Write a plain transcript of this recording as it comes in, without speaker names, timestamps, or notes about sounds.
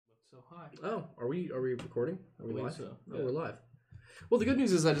So hi. Oh, are we recording? Are we live? So. Oh, we're live. Well, the good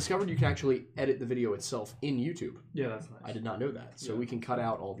news is I discovered you can actually edit the video itself in YouTube. Yeah, that's nice. I did not know that. So we can cut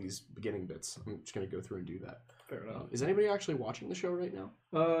out all these beginning bits. I'm just going to go through and do that. Fair enough. Is anybody actually watching the show right now?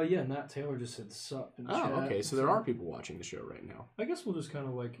 Yeah, Matt Taylor just said sup in chat. Okay, so there are people watching the show right now. I guess we'll just kind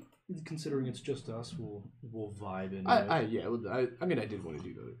of like, considering it's just us, we'll vibe in. I mean, I did want to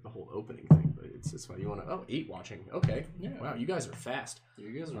do the whole opening thing, but it's fine. You want to? Oh, 8 watching. Okay. Yeah. Wow, you guys are fast.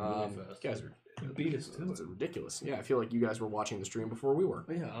 You guys are really fast. You guys are. Beat us to It's ridiculous. Yeah, I feel like you guys were watching the stream before we were.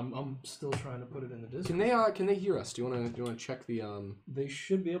 Oh, yeah, I'm still trying to put it in the Discord. Can they hear us? Do you want to check the They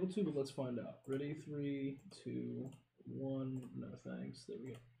should be able to, but let's find out. Ready? 3, 2, 1. No thanks. There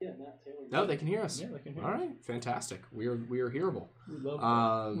we go. Yeah, Matt Taylor. No, they can hear us. Yeah, they can hear. All right, fantastic. We are hearable. We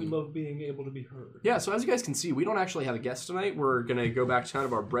love being able to be heard. Yeah, so as you guys can see, we don't actually have a guest tonight. We're gonna go back to kind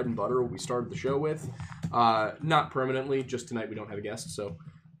of our bread and butter, what we started the show with. Not permanently, just tonight we don't have a guest, so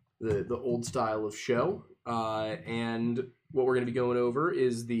the old style of show. And what we're going to be going over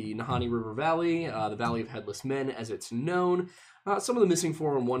is the Nahanni River Valley, the Valley of Headless Men as it's known, some of the missing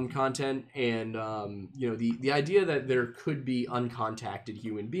 411 content, and the idea that there could be uncontacted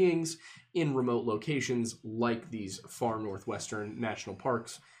human beings in remote locations like these far northwestern national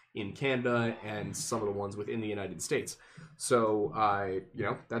parks in Canada and some of the ones within the United States. So,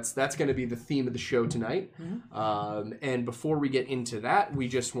 that's going to be the theme of the show tonight. Mm-hmm. And before we get into that, we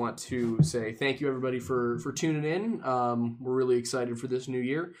just want to say thank you, everybody, for tuning in. We're really excited for this new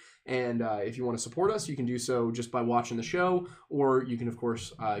year. And if you want to support us, you can do so just by watching the show, or you can, of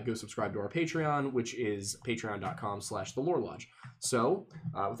course, go subscribe to our Patreon, which is patreon.com/thelorelodge. So,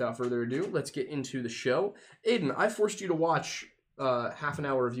 without further ado, let's get into the show. Aiden, I forced you to watch half an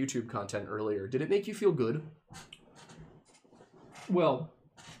hour of YouTube content earlier. Did it make you feel good? Well,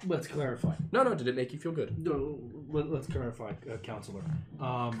 let's clarify. No, did it make you feel good? No, let's clarify, counselor.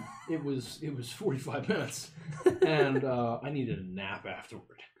 It was 45 minutes, and I needed a nap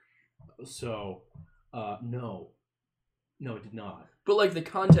afterward. So, no, it did not. But like the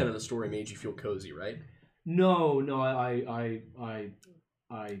content of the story made you feel cozy, right? No, I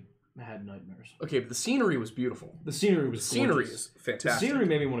had nightmares. Okay, but the scenery was beautiful. The scenery was scenery is fantastic. The scenery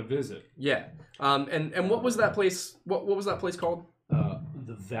made me want to visit. Yeah. And what was that place? What was that place called?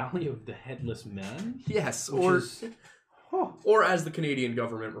 The Valley of the Headless Men? Yes, or as the Canadian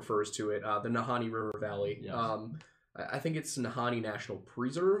government refers to it, the Nahanni River Valley. Yes. I think it's Nahanni National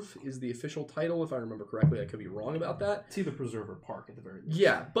Preserve is the official title, if I remember correctly. I could be wrong about that. It's either preserve or park at the very least.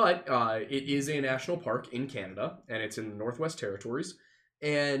 Yeah, but it is a national park in Canada, and it's in the Northwest Territories.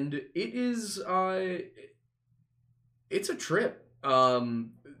 And it is, it's a trip.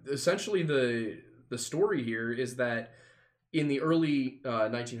 Essentially, the story here is that in the early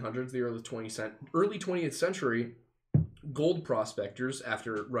 1900s, the early 20th century, gold prospectors,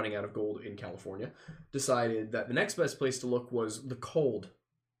 after running out of gold in California, decided that the next best place to look was the cold.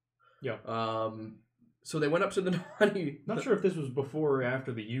 Yeah. So they went up to the Nahanni. Not sure if this was before or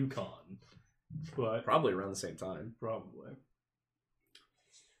after the Yukon, but probably around the same time. Probably.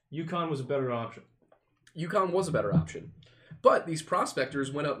 Yukon was a better option. Yukon was a better option. But these prospectors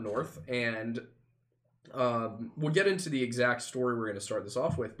went up north, and we'll get into the exact story we're going to start this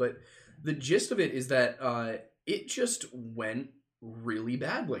off with, but the gist of it is that it just went really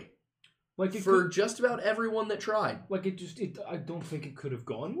badly. Like for just about everyone that tried. Like I don't think it could have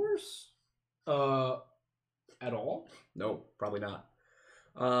gone worse. At all? No, probably not.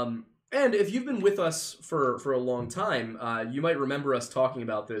 And if you've been with us for a long time, you might remember us talking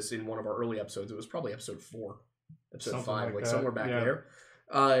about this in one of our early episodes. It was probably episode 4, episode something 5, like that. somewhere back there.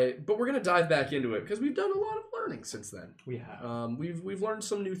 But we're gonna dive back into it because we've done a lot of learning since then. We have. We've learned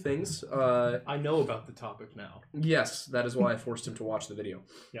some new things. I know about the topic now. Yes, that is why I forced him to watch the video.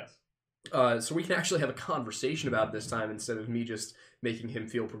 Yes. So we can actually have a conversation about it this time instead of me just making him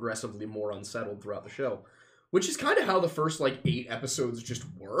feel progressively more unsettled throughout the show. Which is kind of how the first, 8 episodes just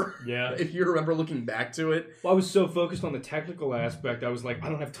were. Yeah. If you remember looking back to it. Well, I was so focused on the technical aspect, I was like, I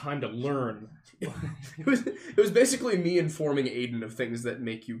don't have time to learn. It was basically me informing Aiden of things that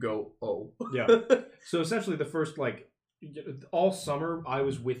make you go, oh. Yeah. So essentially the first, all summer, I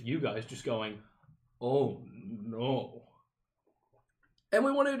was with you guys just going, oh, no. And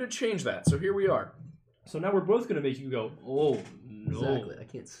we wanted to change that, so here we are. So now we're both going to make you go, oh, no. Exactly. I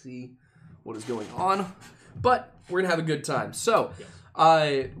can't see what is going on. But we're going to have a good time. So,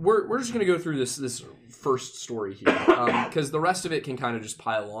 we're just going to go through this first story here. Because the rest of it can kind of just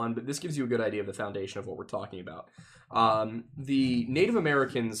pile on. But this gives you a good idea of the foundation of what we're talking about. The Native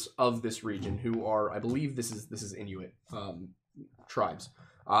Americans of this region, who are, I believe this is Inuit tribes,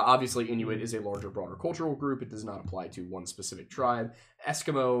 Obviously, Inuit is a larger, broader cultural group. It does not apply to one specific tribe.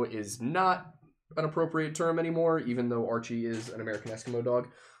 Eskimo is not an appropriate term anymore, even though Archie is an American Eskimo dog.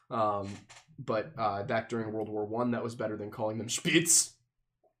 But back during World War I, that was better than calling them Spitz.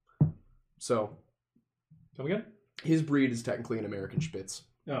 So, come again? His breed is technically an American Spitz.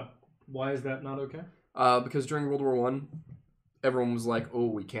 Oh, why is that not okay? Because during World War I, everyone was like, "Oh,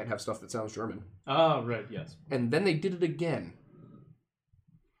 we can't have stuff that sounds German." Ah, right, yes. And then they did it again.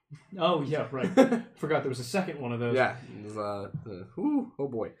 Oh, yeah, right. Forgot there was a second one of those. Yeah. It was, oh,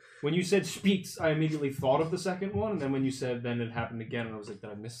 boy. When you said Spitz, I immediately thought of the second one, and then when you said then it happened again, and I was like, did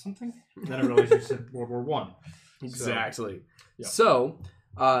I miss something? And then I realized you said World War I. Exactly. Yeah. So,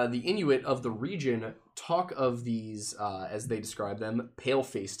 the Inuit of the region talk of these, as they describe them,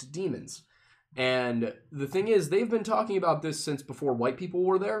 pale-faced demons. And the thing is, they've been talking about this since before white people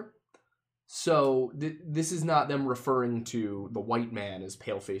were there. So this is not them referring to the white man as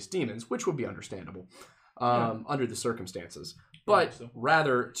pale-faced demons, which would be understandable under the circumstances. But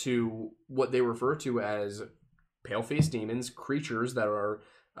rather to what they refer to as pale-faced demons, creatures that are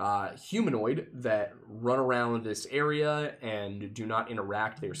humanoid, that run around this area and do not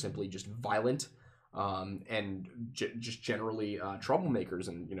interact. They are simply just violent and just generally troublemakers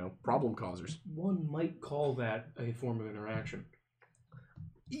and, problem causers. One might call that a form of interaction.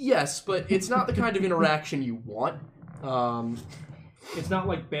 Yes, but it's not the kind of interaction you want. It's not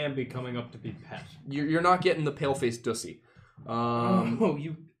like Bambi coming up to be pet. You're not getting the pale-faced dussy.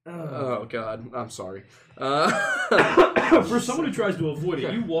 Oh, God. I'm sorry. For someone who tries to avoid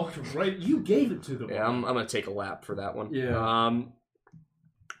it, you walked right... You gave it to them. Yeah, I'm going to take a lap for that one. Yeah.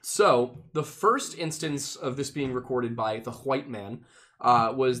 So, the first instance of this being recorded by the white man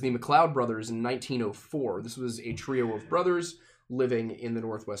was the McLeod brothers in 1904. This was a trio of brothers living in the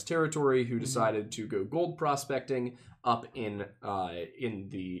Northwest Territory who decided to go gold prospecting up in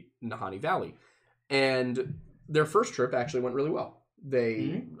the Nahanni Valley. And their first trip actually went really well.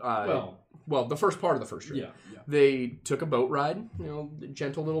 They, well, the first part of the first trip. Yeah. They took a boat ride,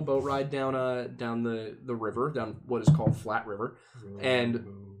 gentle little boat ride down the river, down what is called Flat River. And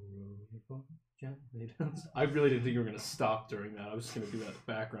I really didn't think you were going to stop during that. I was just going to do that in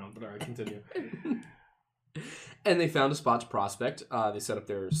the background, but all right, continue. And they found a spot to prospect. They set up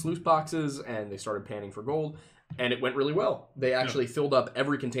their sluice boxes, and they started panning for gold, and it went really well. They actually filled up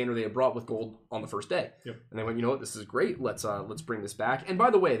every container they had brought with gold on the first day. Yep. And they went, you know what, this is great. Let's bring this back. And by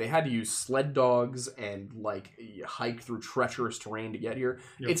the way, they had to use sled dogs and hike through treacherous terrain to get here.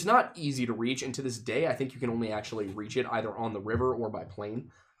 Yep. It's not easy to reach, and to this day, I think you can only actually reach it either on the river or by plane.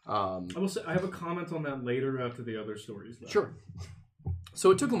 I will say I have a comment on that later after the other stories. Though. Sure.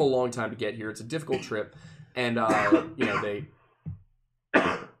 So it took them a long time to get here. It's a difficult trip. And, they...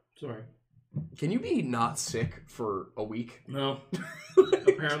 Sorry. Can you be not sick for a week? No.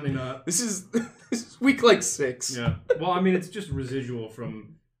 Apparently not. This is week 6. Yeah. Well, I mean, it's just residual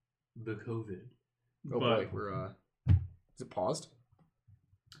from the COVID. Oh, boy. Is it paused?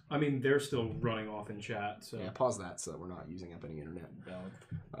 I mean, they're still running off in chat, so... Yeah, pause that so that we're not using up any internet.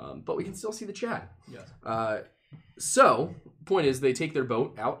 But we can still see the chat. Yes. So, point is, they take their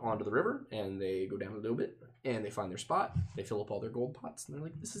boat out onto the river, and they go down a little bit, and they find their spot. They fill up all their gold pots, and they're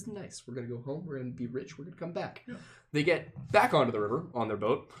like, this is nice. We're going to go home. We're going to be rich. We're going to come back. Yeah. They get back onto the river on their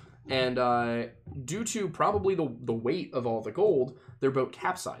boat, and due to probably the weight of all the gold, their boat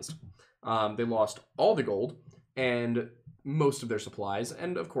capsized. They lost all the gold, and most of their supplies,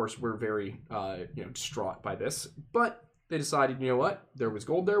 and of course, we're very distraught by this, but... They decided, you know what? There was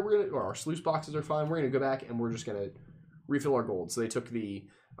gold there. Our sluice boxes are fine. We're going to go back and we're just going to refill our gold. So they took the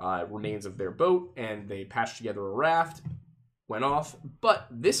remains of their boat and they patched together a raft, went off. But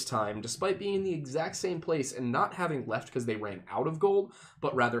this time, despite being in the exact same place and not having left because they ran out of gold,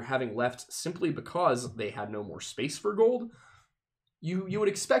 but rather having left simply because they had no more space for gold, you would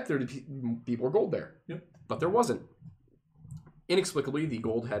expect there to be more gold there. Yep. But there wasn't. Inexplicably, the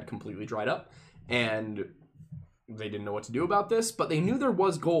gold had completely dried up, and they didn't know what to do about this, but they knew there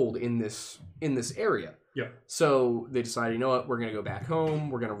was gold in this area. Yeah. So they decided, you know what, we're going to go back home,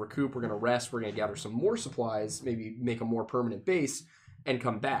 we're going to recoup, we're going to rest, we're going to gather some more supplies, maybe make a more permanent base, and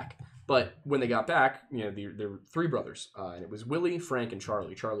come back. But when they got back, there were 3 brothers, and it was Willie, Frank, and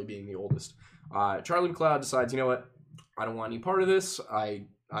Charlie, Charlie being the oldest. Charlie McLeod decides, you know what, I don't want any part of this,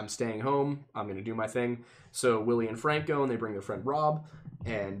 I'm staying home, I'm going to do my thing. So Willie and Frank go, and they bring their friend Rob,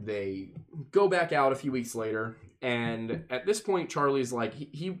 and they go back out a few weeks later. And at this point, Charlie's like,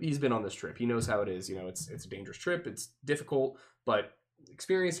 he's been on this trip. He knows how it is. It's a dangerous trip. It's difficult, but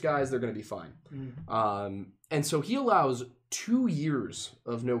experienced guys, they're going to be fine. And so he allows 2 years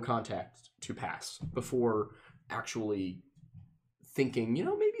of no contact to pass before actually thinking,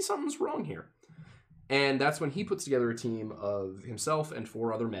 maybe something's wrong here. And that's when he puts together a team of himself and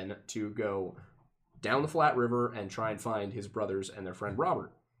 4 other men to go down the Flat River and try and find his brothers and their friend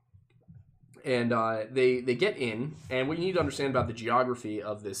Robert. And they get in, and what you need to understand about the geography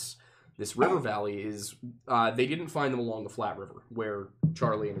of this river valley is they didn't find them along the Flat River, where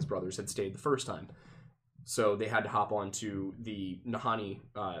Charlie and his brothers had stayed the first time. So they had to hop onto the Nahanni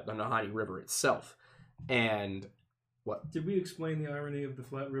River itself. And what? Did we explain the irony of the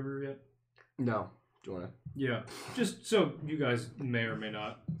Flat River yet? No. Do you want to? Yeah. Just so you guys may or may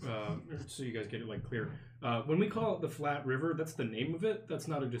not, so you guys get it clear. When we call it the Flat River, that's the name of it. That's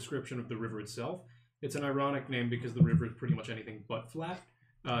not a description of the river itself. It's an ironic name because the river is pretty much anything but flat.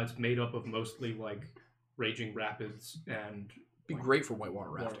 It's made up of mostly raging rapids and be great for whitewater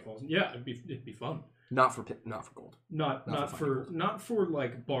rafting. Waterfalls. Yeah, it'd be fun. Not for gold. Not for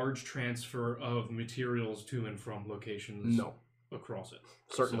barge transfer of materials to and from locations. No, across it.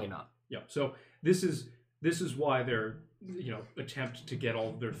 Certainly not. Yeah. So this is why their attempt to get all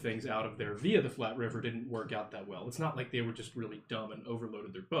of their things out of there via the Flat River didn't work out that well. It's not like they were just really dumb and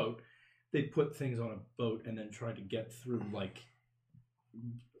overloaded their boat. They put things on a boat and then tried to get through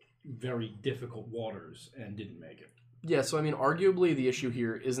very difficult waters and didn't make it. Yeah, so arguably the issue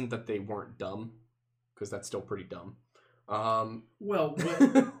here isn't that they weren't dumb, because that's still pretty dumb. Well,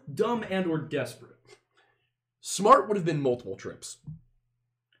 dumb and or desperate. Smart would have been multiple trips.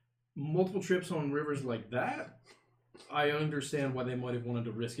 Multiple trips on rivers like that? I understand why they might have wanted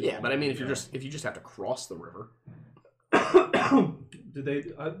to risk it. Yeah, but if you just have to cross the river. Did they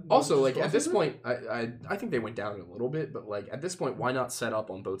also at this point I think they went down a little bit, but at this point, why not set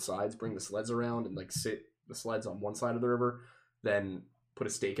up on both sides, bring the sleds around and sit the sleds on one side of the river, then put a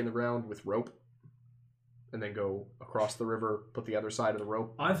stake in the ground with rope, and then go across the river, put the other side of the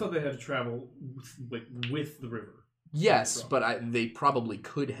rope. I thought they had to travel with the river. Yes, but they probably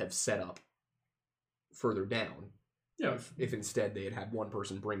could have set up further down. Yeah. If instead they had one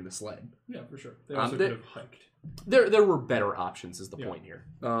person bring the sled. Yeah, for sure. They also could have hiked. There were better options is the point here.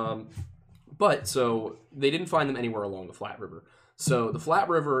 But so they didn't find them anywhere along the Flat River. So the Flat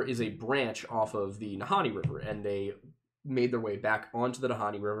River is a branch off of the Nahanni River, and they made their way back onto the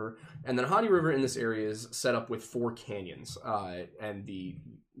Nahanni River. And the Nahanni River in this area is set up with 4 canyons, and the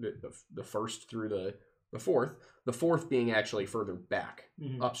first through the fourth. The fourth being actually further back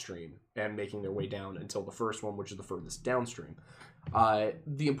upstream and making their way down until the first one, which is the furthest downstream.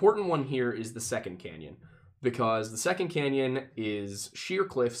 The important one here is the second canyon, because the second canyon is sheer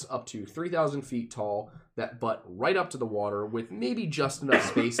cliffs up to 3,000 feet tall that butt right up to the water with maybe just enough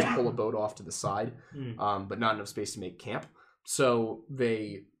space to pull a boat off to the side, but not enough space to make camp. So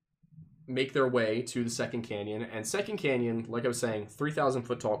they make their way to the second canyon, and second canyon, like I was saying, 3,000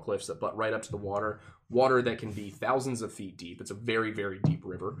 foot tall cliffs that butt right up to the water that can be thousands of feet deep. It's a very, very deep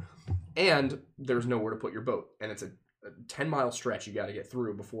river, and there's nowhere to put your boat, and it's a 10-mile stretch you got to get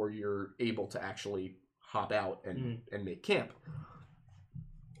through before you're able to actually hop out and make camp.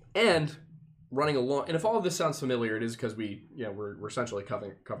 And running along, and if all of this sounds familiar, it is because we're essentially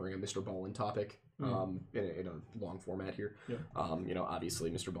covering a Mr. Ballin topic in a long format here. Yeah.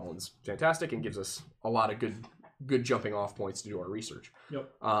 Obviously Mr. Ballin's fantastic and gives us a lot of good jumping off points to do our research. Yep.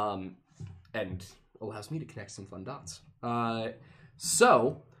 And allows me to connect some fun dots.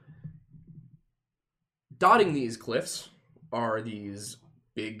 So dotting these cliffs are these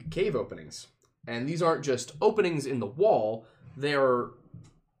big cave openings. And these aren't just openings in the wall, they are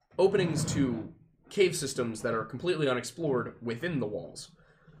openings to cave systems that are completely unexplored within the walls.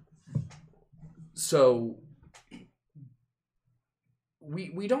 So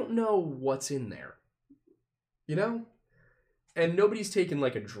we don't know what's in there, and nobody's taken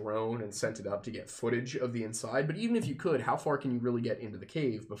a drone and sent it up to get footage of the inside. But even if you could, how far can you really get into the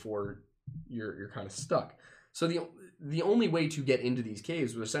cave before you're kind of stuck? So the only way to get into these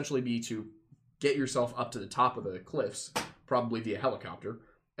caves would essentially be to get yourself up to the top of the cliffs, probably via helicopter,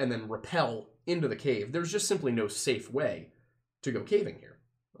 and then rappel into the cave. There's just simply no safe way to go caving here.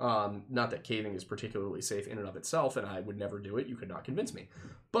 Not that caving is particularly safe in and of itself, and I would never do it. You could not convince me.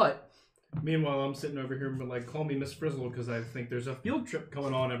 But meanwhile, I'm sitting over here and call me Miss Frizzle because I think there's a field trip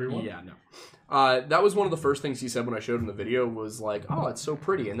going on, everyone. Yeah, no. That was one of the first things he said when I showed him the video was oh, it's so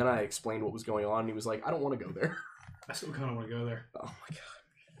pretty. And then I explained what was going on, and he was like, I don't want to go there. I still kind of want to go there. Oh, my God.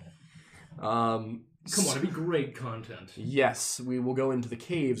 Come on, it'd be great content. Yes, we will go into the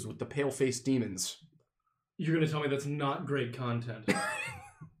caves with the pale-faced demons. You're going to tell me that's not great content.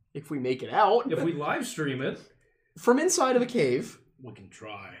 If we make it out. If we live stream it. From inside of a cave. We can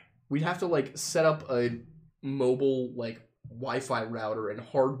try. We'd have to, set up a mobile, Wi-Fi router and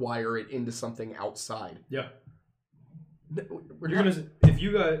hardwire it into something outside. Yeah. You're gonna if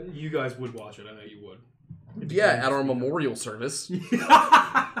you guys would watch it. I know you would. Yeah, at our memorial service.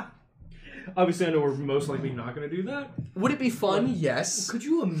 Obviously, I know we're most likely not going to do that. Would it be fun? Yes. Could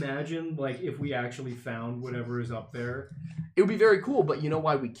you imagine, like, if we actually found whatever is up there? It would be very cool, but you know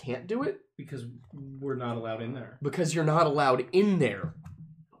why we can't do it? Because we're not allowed in there. Because you're not allowed in there.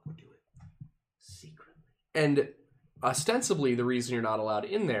 But we'll do it secretly. And ostensibly, the reason you're not allowed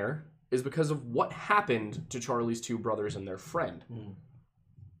in there is because of what happened to Charlie's two brothers and their friend.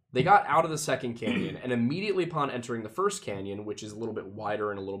 They got out of the second canyon, and immediately upon entering the first canyon, which is a little bit wider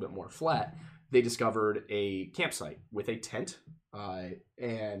and a little bit more flat, they discovered a campsite with a tent.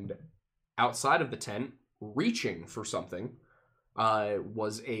 And outside of the tent, reaching for something,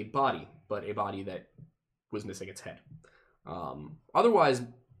 was a body, but a body that was missing its head. Otherwise,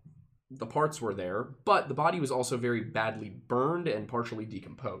 the parts were there, but the body was also very badly burned and partially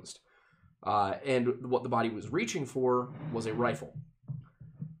decomposed. And what the body was reaching for was a rifle.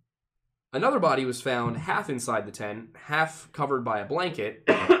 Another body was found half inside the tent, half covered by a blanket.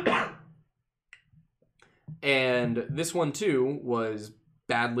 And this one, too, was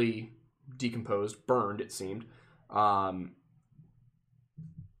badly decomposed, burned, it seemed,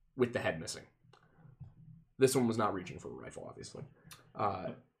 with the head missing. This one was not reaching for a rifle, obviously.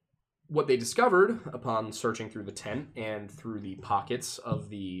 What they discovered upon searching through the tent and through the pockets of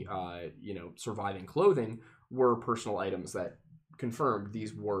the surviving clothing were personal items that confirmed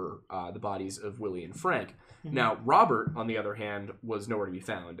these were the bodies of Willie and Frank. Now, Robert, on the other hand, was nowhere to be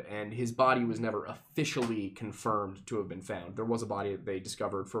found, and his body was never officially confirmed to have been found. There was a body that they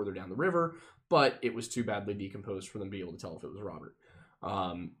discovered further down the river, but it was too badly decomposed for them to be able to tell if it was Robert.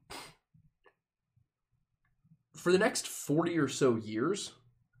 For the next 40 or so years,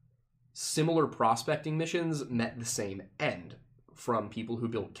 similar prospecting missions met the same end from people who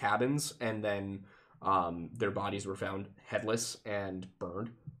built cabins, and then their bodies were found headless and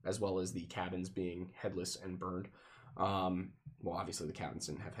burned, as well as the cabins being headless and burned. Well, obviously the cabins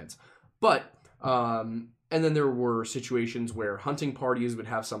didn't have heads. But, and then there were situations where hunting parties would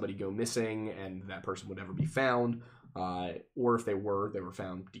have somebody go missing and that person would never be found. Or if they were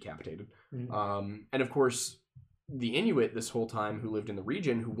found decapitated. And of course, the Inuit this whole time who lived in the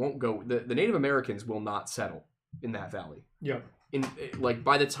region who won't go, the Native Americans will not settle in that valley. Yeah.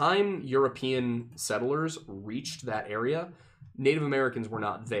 By the time European settlers reached that area, Native Americans were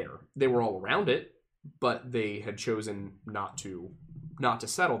not there. They were all around it, but they had chosen not to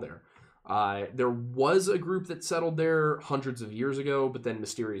settle there. There was a group that settled there hundreds of years ago, but then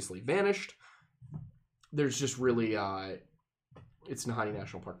mysteriously vanished. There's just really, it's Nahanni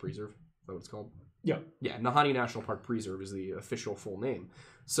National Park Preserve. Is that what it's called? Yeah. Yeah, Nahanni National Park Preserve is the official full name.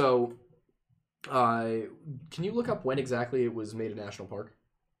 So, can you look up when exactly it was made a national park?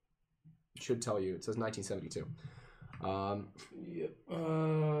 It should tell you. It says 1972.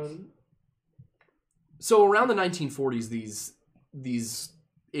 So around the 1940s, these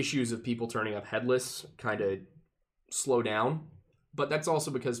issues of people turning up headless kind of slow down. But that's also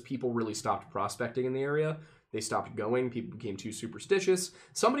because people really stopped prospecting in the area. They stopped going. People became too superstitious.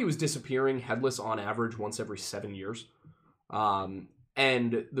 Somebody was disappearing headless on average once every 7 years.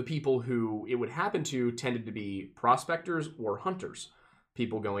 And the people who it would happen to tended to be prospectors or hunters.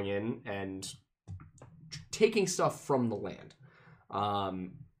 People going in and taking stuff from the land.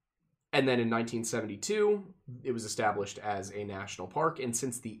 And then in 1972, it was established as a national park. And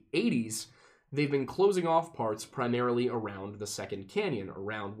since the 80s, they've been closing off parts primarily around the second canyon,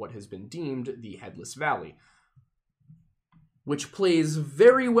 around what has been deemed the Headless Valley. Which plays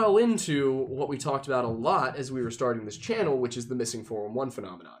very well into what we talked about a lot as we were starting this channel, which is the missing 411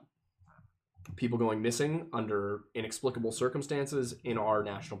 phenomenon. People going missing under inexplicable circumstances in our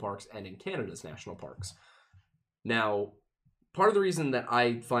national parks and in Canada's national parks. Now, part of the reason that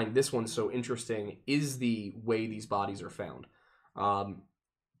I find this one so interesting is the way these bodies are found.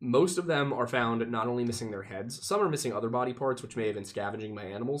 Most of them are found not only missing their heads, some are missing other body parts, which may have been scavenging by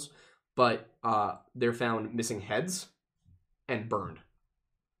animals, but they're found missing heads and burned.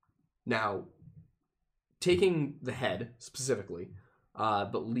 Now, taking the head specifically,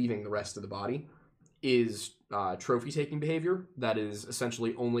 but leaving the rest of the body, is trophy-taking behavior that is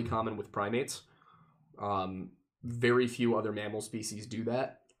essentially only common with primates. Very few other mammal species do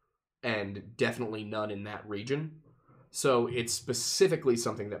that, and definitely none in that region. So it's specifically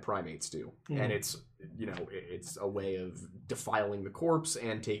something that primates do, and it's a way of defiling the corpse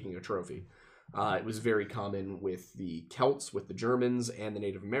and taking a trophy. It was very common with the Celts, with the Germans, and the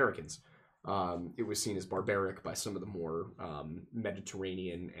Native Americans. It was seen as barbaric by some of the more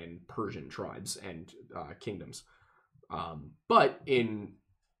Mediterranean and Persian tribes and kingdoms. But in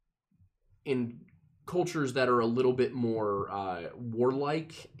cultures that are a little bit more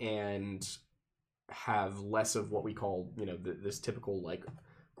warlike and have less of what we call, this typical like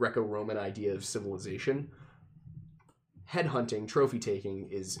Greco-Roman idea of civilization, headhunting, trophy taking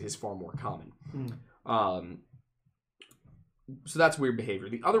is far more common. So that's weird behavior.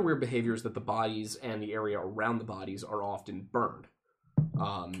 The other weird behavior is that the bodies and the area around the bodies are often burned,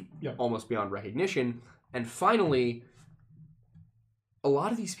 almost beyond recognition. And finally, a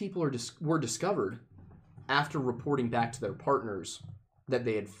lot of these people were discovered after reporting back to their partners that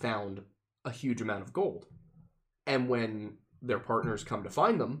they had found a huge amount of gold. And when their partners come to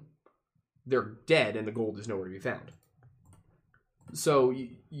find them, they're dead and the gold is nowhere to be found. So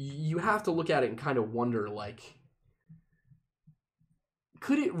you have to look at it and kind of wonder, like,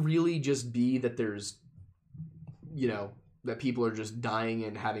 could it really just be that there's, that people are just dying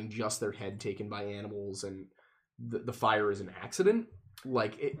and having just their head taken by animals and the fire is an accident?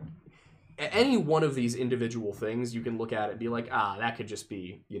 Like, any one of these individual things, you can look at it and be like, that could just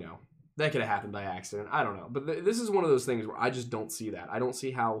be, that could have happened by accident. I don't know. But this is one of those things where I just don't see that. I don't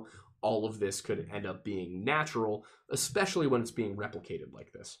see how all of this could end up being natural, especially when it's being replicated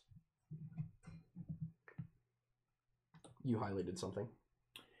like this. You highlighted something.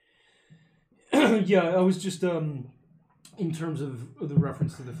 Yeah, I was just, in terms of the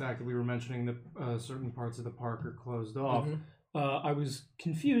reference to the fact that we were mentioning that certain parts of the park are closed off, I was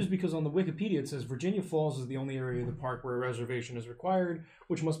confused because on the Wikipedia it says Virginia Falls is the only area of the park where a reservation is required,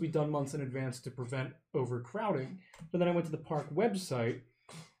 which must be done months in advance to prevent overcrowding. But then I went to the park website,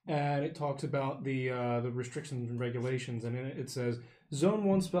 and it talks about the restrictions and regulations, and in it says, Zone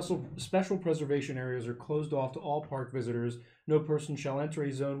 1 special preservation areas are closed off to all park visitors. No person shall enter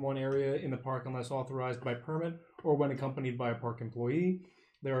a Zone 1 area in the park unless authorized by permit or when accompanied by a park employee.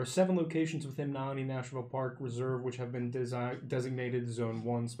 There are 7 locations within Nahanni National Park Reserve which have been designated Zone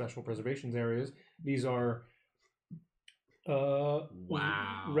 1 special preservation areas. These are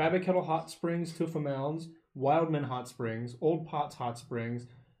Rabbit Kettle Hot Springs, Tufa Mounds, Wildman Hot Springs, Old Potts Hot Springs,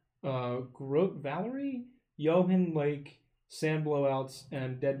 Grote Valerie, Johan Lake, Sand Blowouts,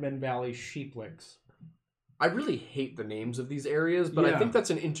 and Deadman Valley Sheep Licks. I really hate the names of these areas, but I think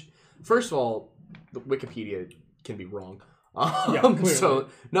that's first of all, the Wikipedia can be wrong. So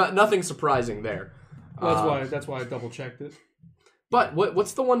nothing surprising there. Well, that's why I double checked it. But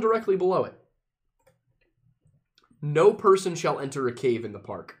what's the one directly below it? No person shall enter a cave in the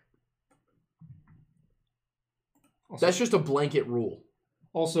park. Also, that's just a blanket rule.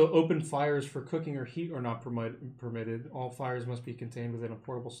 Also, open fires for cooking or heat are not permitted. All fires must be contained within a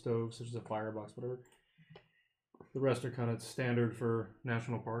portable stove, such as a firebox, whatever. The rest are kind of standard for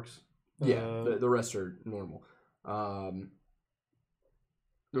national parks. Yeah, the rest are normal.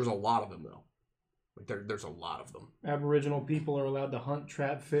 There's a lot of them, though. Like there's a lot of them. Aboriginal people are allowed to hunt,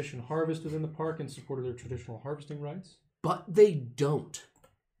 trap, fish, and harvest within the park in support of their traditional harvesting rights. But they don't.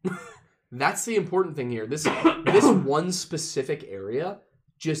 That's the important thing here. This one specific area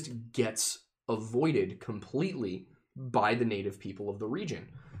just gets avoided completely by the native people of the region.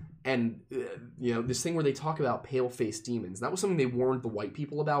 And, this thing where they talk about pale-faced demons, that was something they warned the white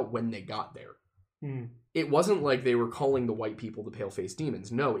people about when they got there. It wasn't like they were calling the white people the pale-faced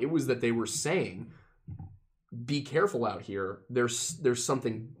demons. No, it was that they were saying, be careful out here. There's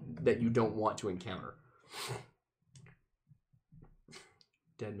something that you don't want to encounter.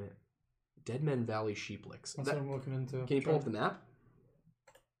 Deadman Valley Sheep Licks. That's what I'm looking into. Can you pull up the map?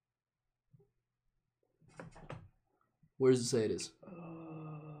 Where does it say it is?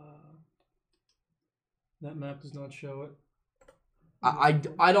 That map does not show it.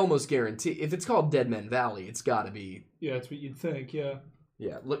 I'd almost guarantee if it's called Deadman Valley, it's got to be. Yeah, that's what you'd think. Yeah.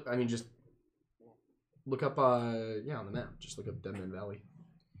 Yeah. Look, I mean, just look up. On the map, just look up Deadman Valley.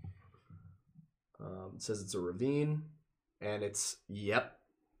 It says it's a ravine, and it's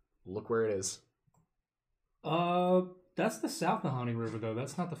Look where it is. That's the South Nahanni River, though.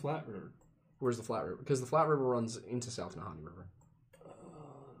 That's not the Flat River. Where's the Flat River? Because the Flat River runs into South Nahanni River.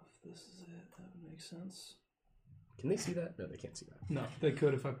 If this is it, that would make sense. Can they see that? No, they can't see that. No, they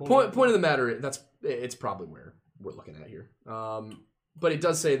could if I pulled it. Point of the matter, it's probably where we're looking at here. But it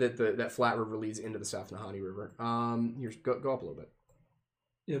does say that that Flat River leads into the South Nahanni River. Here, go up a little bit.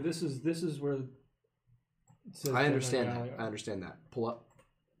 Yeah, this is where. It says I understand that. I understand that. Pull up.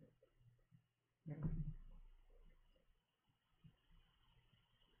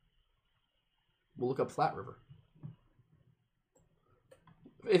 We'll look up Flat River.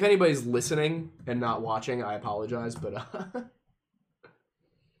 If anybody's listening and not watching, I apologize, but all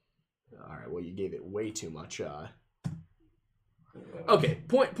right, well, you gave it way too much. Okay,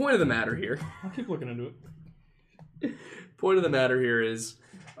 point of the matter here. I'll keep looking into it. Point of the matter here is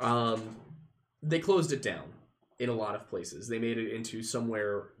they closed it down in a lot of places. They made it into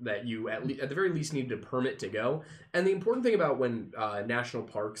somewhere that you at the very least needed a permit to go. And the important thing about when national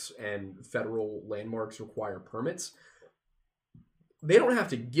parks and federal landmarks require permits, they don't have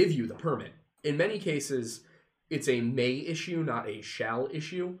to give you the permit. In many cases, it's a may issue, not a shall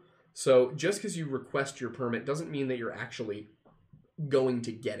issue. So just because you request your permit doesn't mean that you're actually going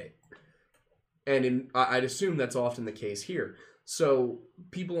to get it. And I'd assume that's often the case here. So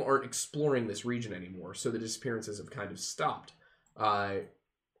people aren't exploring this region anymore, so the disappearances have kind of stopped.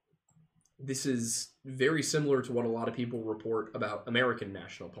 This is very similar to what a lot of people report about American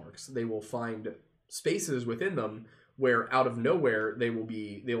national parks. They will find spaces within them where out of nowhere they will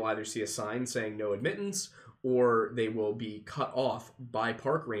either see a sign saying no admittance, or they will be cut off by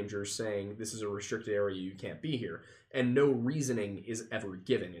park rangers saying this is a restricted area, you can't be here. And no reasoning is ever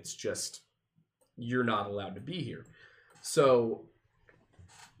given. It's just, you're not allowed to be here. So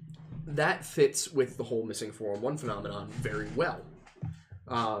that fits with the whole missing 411 phenomenon very well.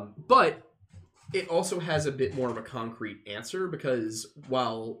 But it also has a bit more of a concrete answer, because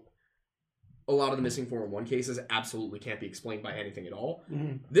while a lot of the missing 411 cases absolutely can't be explained by anything at all,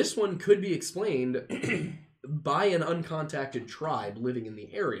 this one could be explained by an uncontacted tribe living in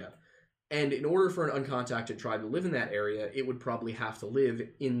the area. And in order for an uncontacted tribe to live in that area, it would probably have to live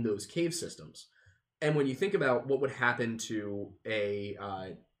in those cave systems. And when you think about what would happen to a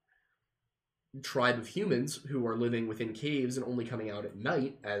tribe of humans who are living within caves and only coming out at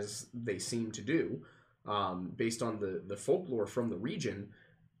night, as they seem to do, based on the folklore from the region,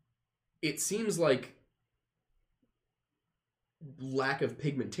 it seems like lack of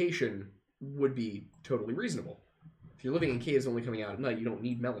pigmentation would be totally reasonable. If you're living in caves only coming out at night, you don't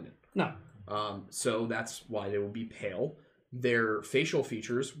need melanin. No. So that's why they would be pale. Their facial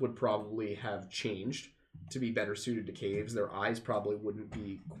features would probably have changed to be better suited to caves. Their eyes probably wouldn't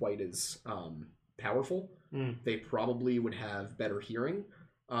be quite as powerful. They probably would have better hearing,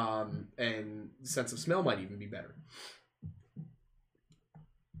 and sense of smell might even be better.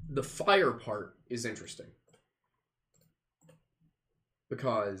 The fire part is interesting,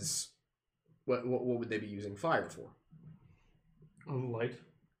 because what would they be using fire for? Light.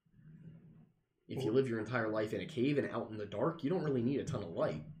 If you live your entire life in a cave and out in the dark, you don't really need a ton of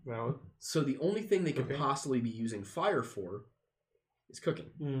light. Valid. So the only thing they could possibly be using fire for is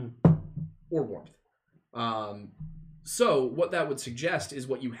cooking or warmth. So what that would suggest is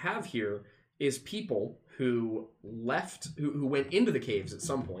what you have here is people who who went into the caves at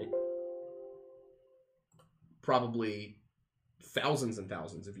some point, probably thousands and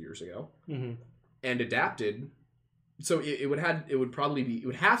thousands of years ago, and adapted. So it would have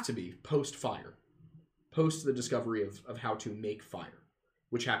to be post-fire. Post the discovery of how to make fire,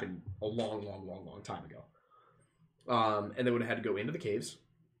 which happened a long time ago. And they would have had to go into the caves,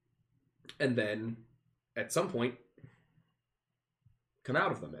 and then at some point come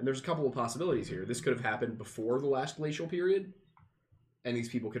out of them. And there's a couple of possibilities here. This could have happened before the last glacial period, and these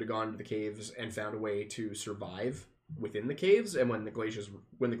people could have gone into the caves and found a way to survive within the caves, and when the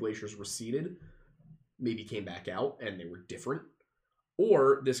glaciers receded, maybe came back out and they were different.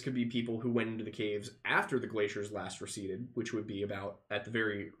 Or this could be people who went into the caves after the glaciers last receded, which would be about, at the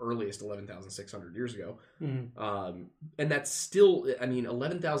very earliest, 11,600 years ago. And that's still,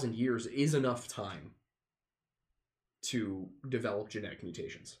 11,000 years is enough time to develop genetic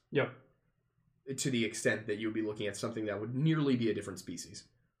mutations. Yep. To the extent that you would be looking at something that would nearly be a different species.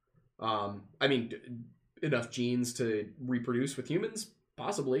 Enough genes to reproduce with humans?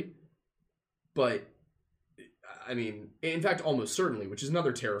 Possibly. But in fact, almost certainly, which is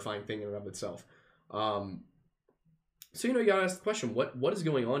another terrifying thing in and of itself. So, you gotta ask the question, what is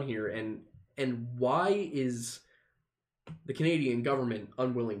going on here, and why is the Canadian government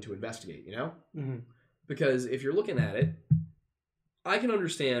unwilling to investigate, Because if you're looking at it, I can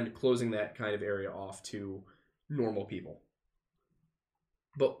understand closing that kind of area off to normal people.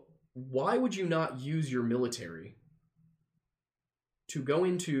 But why would you not use your military to go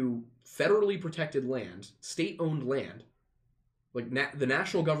into federally protected land, state-owned land? Like, the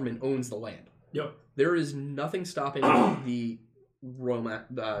national government owns the land. Yep. There is nothing stopping the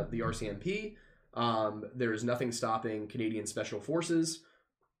RCMP. There is nothing stopping Canadian Special Forces.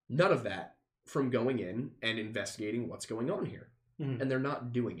 None of that from going in and investigating what's going on here. And they're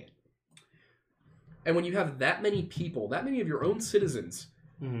not doing it. And when you have that many people, that many of your own citizens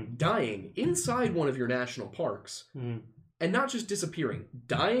dying inside one of your national parks, and not just disappearing,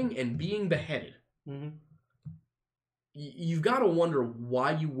 dying and being beheaded, you've got to wonder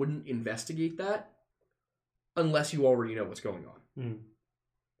why you wouldn't investigate that unless you already know what's going on.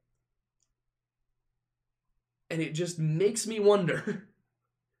 And it just makes me wonder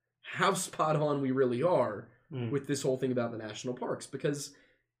how spot on we really are with this whole thing about the national parks, because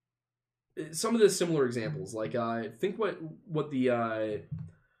some of the similar examples, like think what the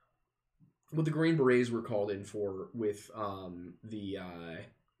Green Berets were called in for with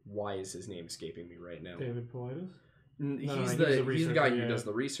why is his name escaping me right now? David Paulides? He's the guy who does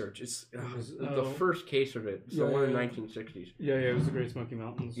the research. It's the first case of it. So one in the 1960s. Yeah, it was the Great Smoky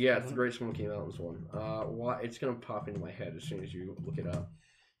Mountains. Yeah, it's the Great Smoky Mountains one. Why it's gonna pop into my head as soon as you look it up.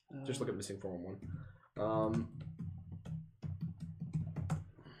 Just look at Missing 411.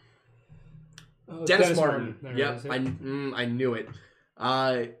 Dennis Martin. Yep, I knew it.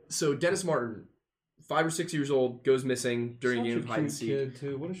 So Dennis Martin, 5 or 6 years old, goes missing during a game of hide and seek. Kid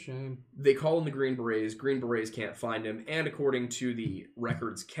too. What a shame. They call in the Green Berets. Green Berets can't find him, and according to the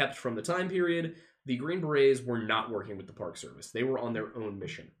records kept from the time period, the Green Berets were not working with the Park Service. They were on their own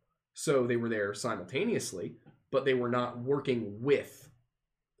mission. So they were there simultaneously, but they were not working with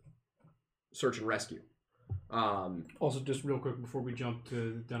search and rescue. Also, just real quick before we jump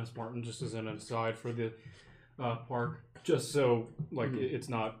to Dennis Martin, just as an aside for the park, just so it's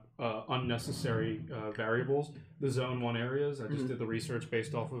not unnecessary variables. The Zone 1 areas, I just did the research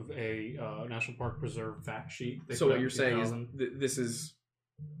based off of a National Park Preserve fact sheet. So what you're saying is this is,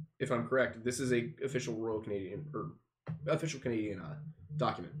 if I'm correct, this is a official Royal Canadian or official Canadian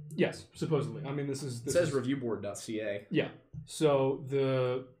document. Yes, supposedly. I mean, it says reviewboard.ca. Yeah. So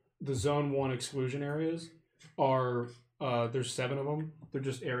the Zone 1 exclusion areas are there's 7 of them. They're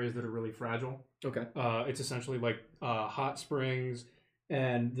just areas that are really fragile. Okay. It's essentially like hot springs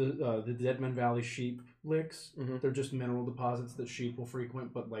and the Deadman Valley sheep licks. They're just mineral deposits that sheep will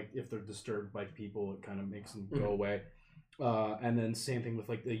frequent, but like if they're disturbed by people, it kind of makes them go away. And then same thing with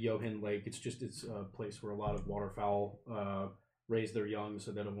like the Yohin Lake. It's a place where a lot of waterfowl raise their young,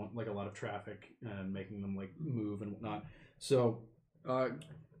 so they don't want like a lot of traffic and making them like move and whatnot. So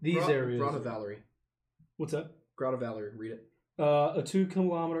these areas. Grotto Valerie. What's that? Grotto Valerie. Read it. A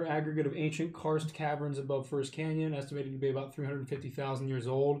 2-kilometer aggregate of ancient karst caverns above First Canyon, estimated to be about 350,000 years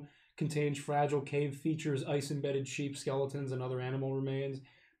old, contains fragile cave features, ice-embedded sheep skeletons, and other animal remains.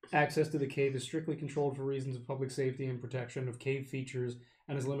 Access to the cave is strictly controlled for reasons of public safety and protection of cave features,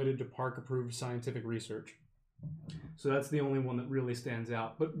 and is limited to park-approved scientific research. So that's the only one that really stands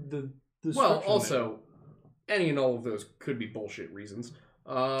out. But the also, any and all of those could be bullshit reasons.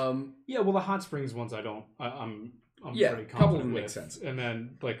 The hot springs ones I'm pretty confident a couple of them with. make sense. And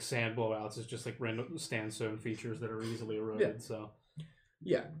then like sand blowouts is just like random sandstone features that are easily eroded.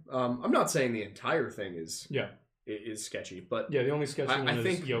 I'm not saying the entire thing is sketchy, but the only sketchy one is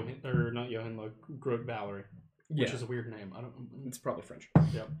think Johan, or not Johan, like Grote Valerie, which is a weird name. I don't. It's probably French.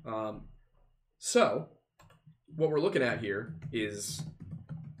 Yeah. So what we're looking at here is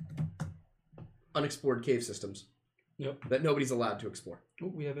unexplored cave systems. Yep. That nobody's allowed to explore. Oh,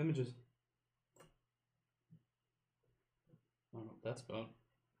 we have images. I don't know what that's about.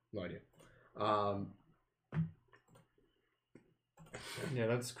 No idea. Yeah,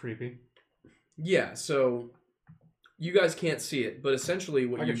 that's creepy. Yeah, so you guys can't see it, but essentially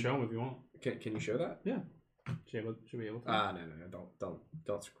what I can show them if you want. Can you show that? Yeah. Should we be able to? No.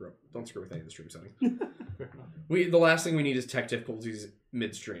 Don't screw with any of the stream settings. Fair enough. The last thing we need is tech difficulties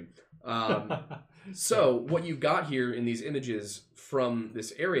midstream. So what you've got here in these images from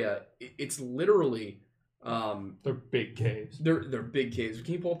this area, it's literally they're big caves. They're big caves.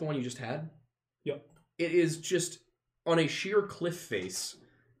 Can you pull up the one you just had? Yep. It is just on a sheer cliff face,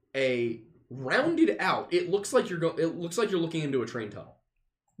 a rounded out. It looks like you're looking into a train tunnel.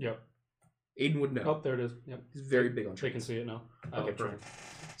 Yep. Aiden would know. Oh, there it is. Yep. He's very big on trains. They can see it now. Okay, perfect.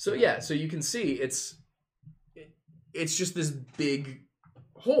 So so you can see it's just this big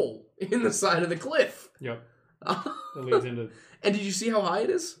hole in the side of the cliff. Yep. That leads into. And did you see how high it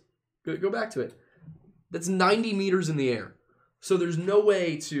is? Go back to it. That's 90 meters in the air. So there's no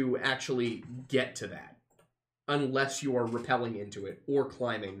way to actually get to that unless you are rappelling into it or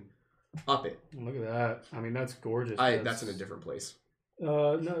climbing up it. Look at that. I mean, that's gorgeous. That's in a different place.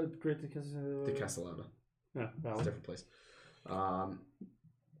 No, Great De Castellana. Yeah, it's a different place.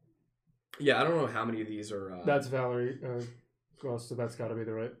 Yeah, I don't know how many of these are. That's Valerie. So that's got to be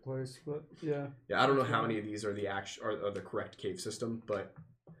the right place, but yeah. Yeah, I don't know how many of these are are the correct cave system, but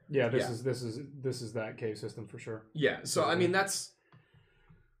yeah, this is that cave system for sure. Yeah, so I mean that's.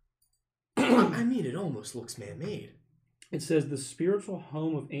 I mean, it almost looks man-made. It says the spiritual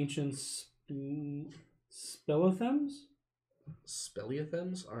home of ancient Speleothems.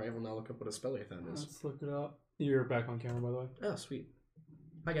 Speleothems? All right, we'll now look up what a speleothem is. Let's look it up. You're back on camera, by the way. Oh, sweet.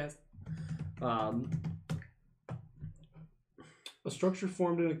 Hi, guys. A structure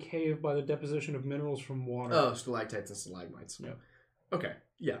formed in a cave by the deposition of minerals from water. Oh, stalactites and stalagmites. Yep. Okay,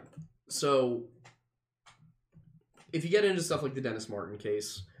 yeah. So, if you get into stuff like the Dennis Martin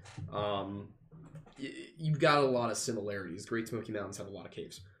case, you've got a lot of similarities. Great Smoky Mountains have a lot of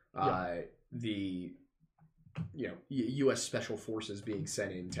caves. Yeah. The U.S. Special Forces being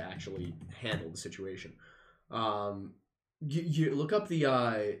sent in to actually handle the situation. You look up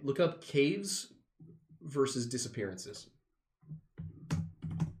look up caves versus disappearances.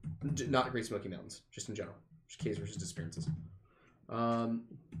 Not Great Smoky Mountains, just in general. Just caves versus disappearances. And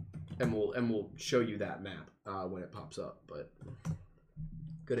we'll show you that map when it pops up. But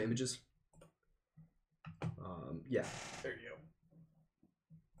go to images. Yeah, there you go.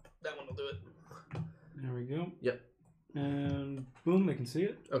 That one will do it. There we go. Yep. And boom, they can see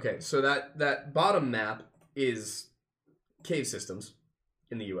it. Okay, so that bottom map is cave systems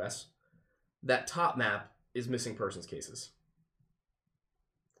in the U.S. That top map is missing persons cases.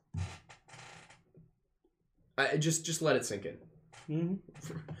 Just let it sink in. Mm-hmm.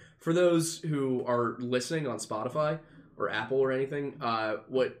 For those who are listening on Spotify or Apple or anything,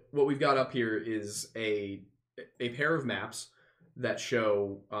 what we've got up here is a pair of maps that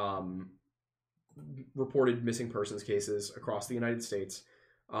show reported missing persons cases across the United States,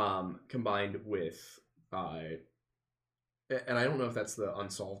 combined with, and I don't know if that's the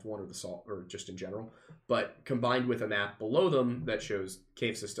unsolved one or the solved or just in general, but combined with a map below them that shows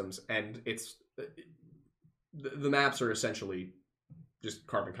cave systems, and it's the maps are essentially just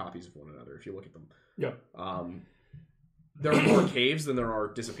carbon copies of one another if you look at them. Yeah. There are more caves than there are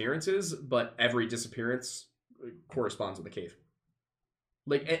disappearances, but every disappearance corresponds with a cave.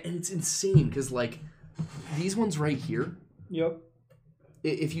 Like, and it's insane because like these ones right here. Yep.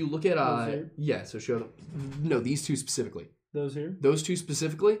 If you look at yeah, so show them. No, these two specifically. Those here. Those two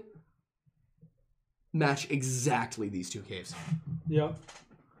specifically match exactly these two caves. Yep.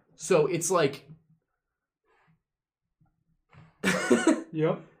 So it's like.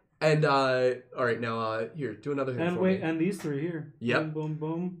 Yep. And all right, now here, do another thing. And for wait, me. and these three here. Yep. Boom, boom,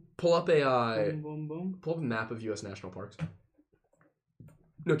 boom. Pull up a boom, boom, boom. pull up a map of U.S. national parks.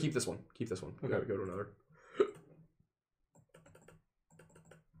 No, keep this one. Keep this one. Okay. Go to another.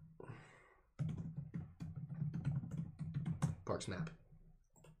 Parks map.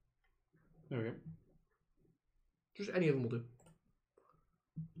 There we go. Just any of them will do.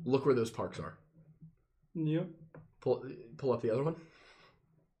 Look where those parks are. Yep. Pull up the other one.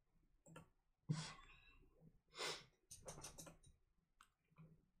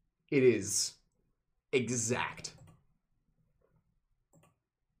 It is exact.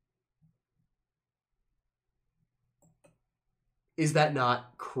 Is that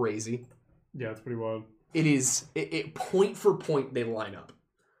not crazy? Yeah, it's pretty wild. It is. It point for point they line up.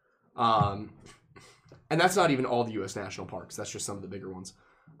 And that's not even all the U.S. national parks. That's just some of the bigger ones.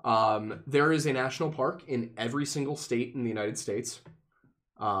 There is a national park in every single state in the United States.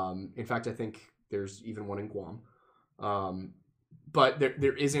 In fact, I think there's even one in Guam. But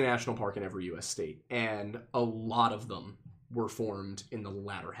there is a national park in every U.S. state, and a lot of them were formed in the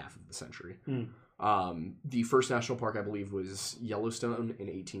latter half of the century. The first national park, I believe, was Yellowstone in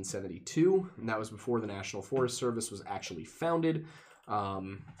 1872, and that was before the National Forest Service was actually founded.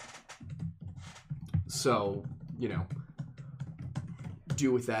 So, you know,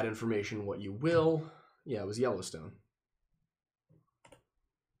 do with that information what you will. Yeah, it was Yellowstone.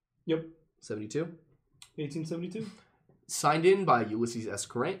 Yep. 72? 1872. Signed in by Ulysses S.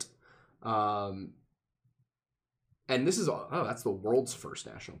 Grant. And this is, that's the world's first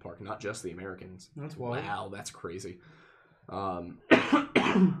national park, not just the Americans. That's wild. Wow, that's crazy. Here,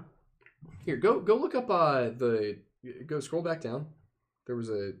 go look up go scroll back down. There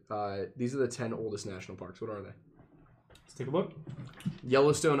was these are the 10 oldest national parks. What are they? Let's take a look.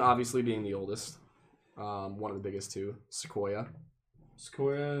 Yellowstone, obviously being the oldest. One of the biggest too. Sequoia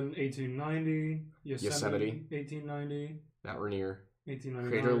in 1890. Yosemite. 1890. Mount Rainier. 1899.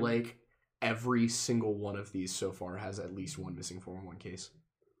 Crater Lake. Every single one of these so far has at least one missing 411 case.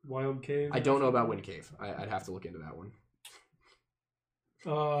 Wild Cave. I don't know about Wind Cave. I'd have to look into that one.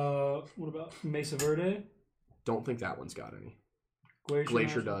 What about Mesa Verde? Don't think that one's got any.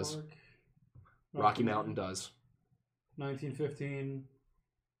 Glacier does. Park. Rocky Mountain does. 1915.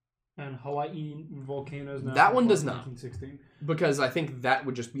 And Hawaii Volcanoes. That one does not. 1916. Because I think that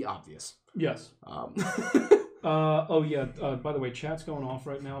would just be obvious. Yes. Oh yeah. By the way, chat's going off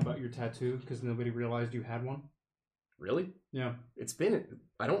right now about your tattoo because nobody realized you had one. Really? Yeah.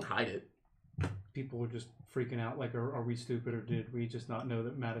 I don't hide it. People were just freaking out. Like, are we stupid or did we just not know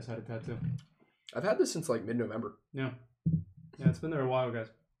that Mattis had a tattoo? I've had this since like mid-November. Yeah. Yeah, it's been there a while, guys.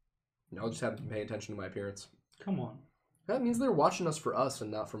 I'll just have to pay attention to my appearance. Come on. That means they're watching us for us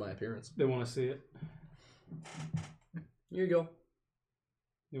and not for my appearance. They want to see it. Here you go.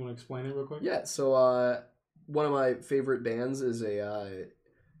 You want to explain it real quick? Yeah, so one of my favorite bands is a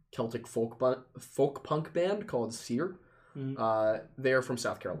Celtic folk punk band called Seer. They're from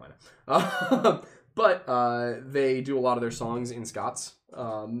South Carolina. But they do a lot of their songs in Scots.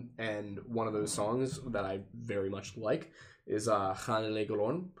 And one of those songs that I very much like is Chanile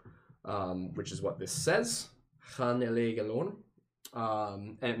Galorn, which is what this says. Chanile Galorn.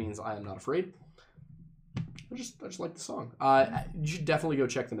 And it means I am not afraid. I just like the song. You should definitely go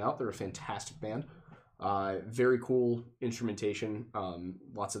check them out. They're a fantastic band. Very cool instrumentation.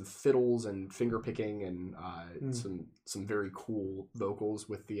 Lots of fiddles and finger picking and some very cool vocals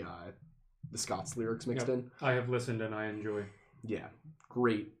with the Scots lyrics mixed in. I have listened and I enjoy. Yeah,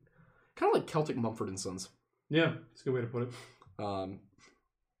 great. Kind of like Celtic Mumford and Sons. Yeah, it's a good way to put it.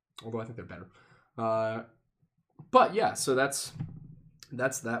 Although I think they're better. But yeah, so that's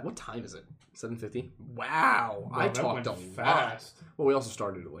that. What time is it? 7:50. Wow, I talked a fast. Lot. Well, we also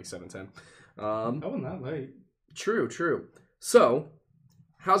started at like 7:10. That wasn't that late. True. So,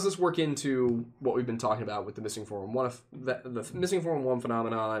 how's this work into what we've been talking about with the missing 411, the missing 411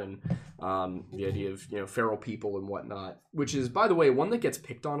 phenomenon, and the idea of feral people and whatnot, which is, by the way, one that gets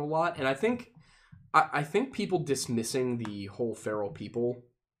picked on a lot, and I think people dismissing the whole feral people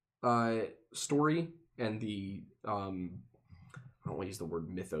story and the I don't want to use the word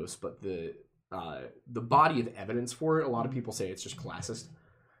mythos, but the body of evidence for it. A lot of people say it's just classist,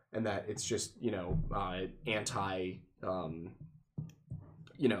 and that it's just anti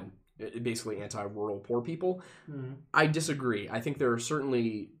basically anti-rural poor people. I disagree. I think there are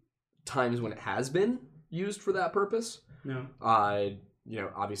certainly times when it has been used for that purpose. Yeah.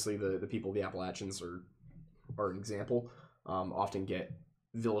 Obviously the people of the Appalachians are an example. Often get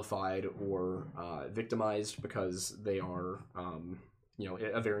vilified or victimized because they are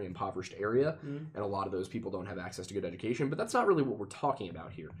a very impoverished area, and a lot of those people don't have access to good education. But that's not really what we're talking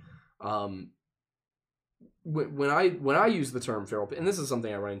about here. When I use the term feral, and this is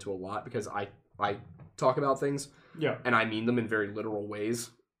something I run into a lot because I talk about things, and I mean them in very literal ways,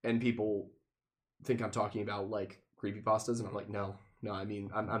 and people think I'm talking about like creepypastas, and I'm like, no, I mean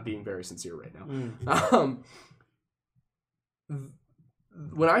I'm being very sincere right now.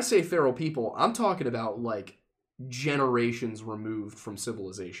 When I say feral people, I'm talking about like generations removed from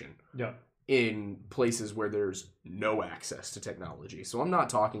civilization. Yeah. In places where there's no access to technology. So I'm not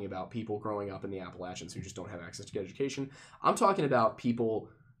talking about people growing up in the Appalachians who just don't have access to good education. I'm talking about people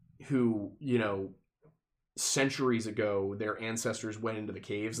who, centuries ago, their ancestors went into the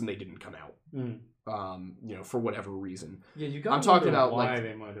caves and they didn't come out. For whatever reason. Yeah, you got. I'm talking about why like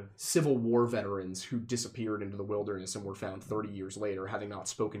they might have. Civil War veterans who disappeared into the wilderness and were found 30 years later, having not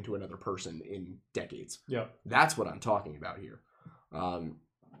spoken to another person in decades. Yeah, that's what I'm talking about here.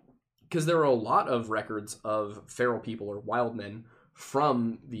 Because there are a lot of records of feral people or wild men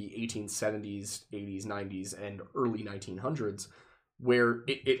from the 1870s, 80s, 90s, and early 1900s, where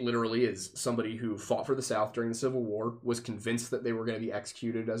it literally is somebody who fought for the South during the Civil War, was convinced that they were going to be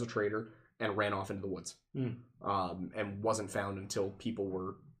executed as a traitor, and ran off into the woods, and wasn't found until people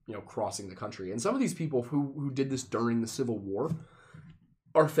were, crossing the country. And some of these people who did this during the Civil War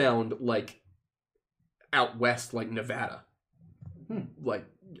are found like out west, like Nevada, like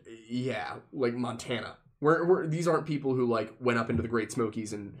Montana. Where these aren't people who like went up into the Great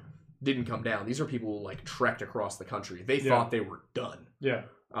Smokies and didn't come down. These are people who like trekked across the country. They thought they were done. Yeah.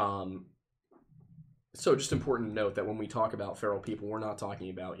 So just important to note that when we talk about feral people, we're not talking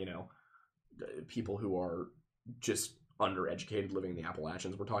about people who are just undereducated living in the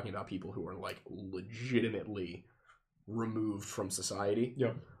Appalachians. We're talking about people who are like legitimately removed from society.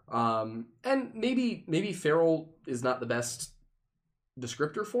 Yep. And maybe feral is not the best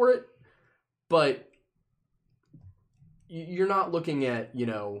descriptor for it, but you're not looking at,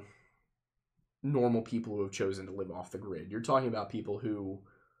 normal people who have chosen to live off the grid. You're talking about people who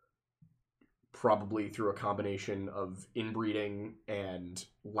probably through a combination of inbreeding and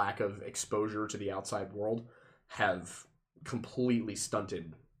lack of exposure to the outside world have completely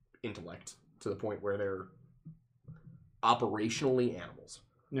stunted intellect to the point where they're operationally animals.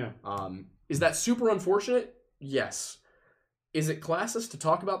 Yeah. Is that super unfortunate? Yes. Is it classist to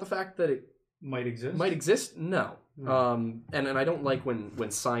talk about the fact that it might exist? No. And I don't like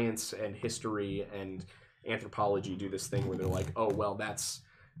when science and history and anthropology do this thing where they're like, oh, well, that's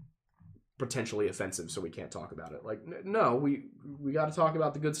potentially offensive, so we can't talk about it. Like, no, we got to talk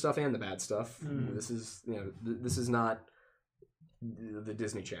about the good stuff and the bad stuff. This is this is not the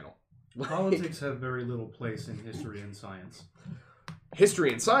Disney Channel. Politics have very little place in history and science.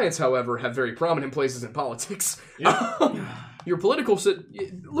 History and science, however, have very prominent places in politics. Yeah. Your political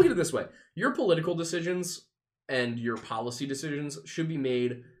look at it this way: your political decisions and your policy decisions should be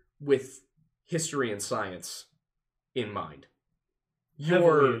made with history and science in mind.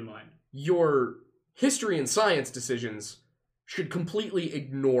 Heavily in mind. Your history and science decisions should completely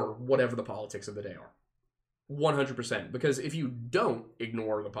ignore whatever the politics of the day are. 100%. Because if you don't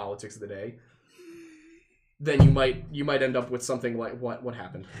ignore the politics of the day, then you might end up with something like what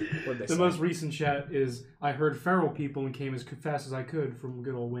happened. What did they say? The most recent chat is, I heard feral people and came as fast as I could from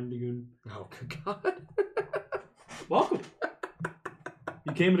good old Wendigoon. Oh, good God. Welcome.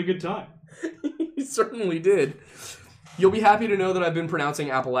 You came at a good time. You certainly did. You'll be happy to know that I've been pronouncing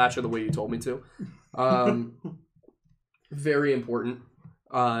Appalachia the way you told me to. Very important.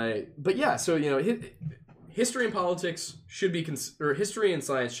 But yeah, so, you know, history and politics should be, or history and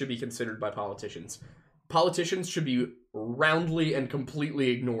science should be considered by politicians. Politicians should be roundly and completely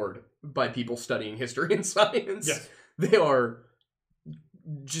ignored by people studying history and science. Yes. They are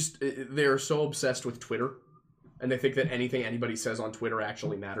so obsessed with Twitter. And they think that anything anybody says on Twitter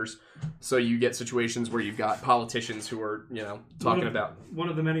actually matters. So you get situations where you've got politicians who are, you know, talking about... One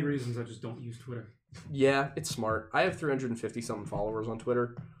of the many reasons I just don't use Twitter. Yeah, it's smart. I have 350-something followers on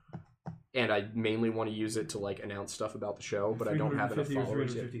Twitter. And I mainly want to use it to, like, announce stuff about the show, but I don't have enough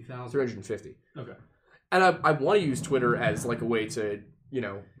followers yet. 350. Okay. And I want to use Twitter as, like, a way to, you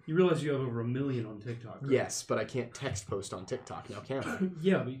know... You realize you have over 1 million on TikTok, right? Yes, but I can't text post on TikTok now, can I?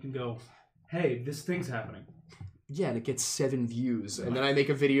 Yeah, but you can go, hey, this thing's happening. Yeah, and it gets 7 views. And then I make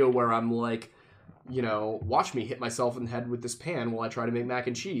a video where I'm like, you know, watch me hit myself in the head with this pan while I try to make mac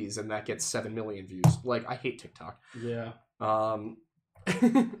and cheese, and that gets 7 million views. Like, I hate TikTok. Yeah.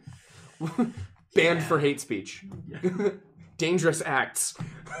 Banned for hate speech. Yeah. Dangerous acts.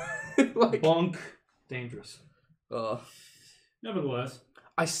 Like, Bonk. Dangerous. uh, Nevertheless.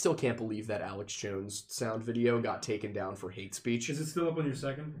 I still can't believe that Alex Jones sound video got taken down for hate speech. Is it still up on your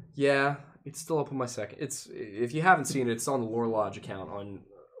second? Yeah, it's still up on my second. It's, if you haven't seen it, it's on the Lore Lodge account on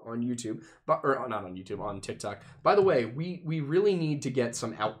YouTube, or not on YouTube, on TikTok. By the way, we really need to get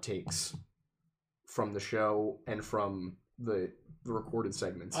some outtakes from the show and from the recorded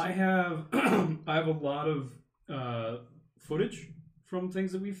segments. I have a lot of footage from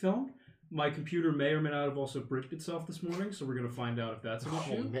things that we filmed. My computer may or may not have also bricked itself this morning, so we're going to find out if that's an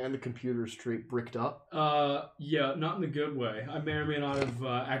Oh issue. man, the computer's straight bricked up. Yeah, not in the good way. I may or may not have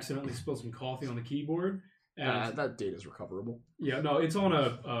accidentally spilled some coffee on the keyboard. And That data's recoverable. yeah, no, it's on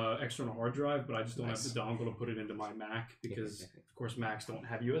a external hard drive, but I just don't have the dongle to put it into my Mac because, of course, Macs don't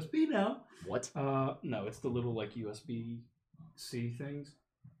have USB now. What? No, it's the little like USB-C things.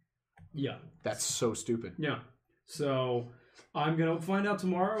 Yeah. That's so stupid. Yeah. So I'm gonna find out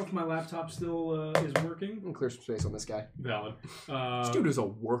tomorrow if my laptop still is working. I'm gonna clear some space on this guy. Valid. This dude is a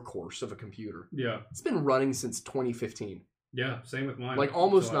workhorse of a computer. Yeah. It's been running since 2015. Yeah. Same with mine. Like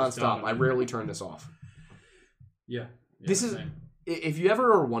almost So I was nonstop. done. I rarely turn this off. Yeah. This is, same. if you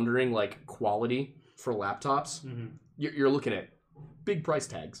ever are wondering like quality for laptops, Mm-hmm. you're looking at big price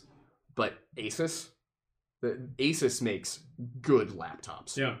tags. But Asus makes good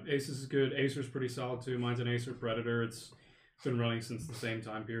laptops. Yeah, Asus is good. Acer's pretty solid too. Mine's an Acer Predator. It's been running since the same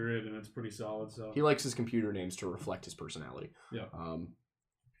time period, and it's pretty solid. So He likes his computer names to reflect his personality. yeah.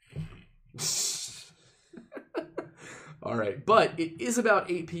 All right, but it is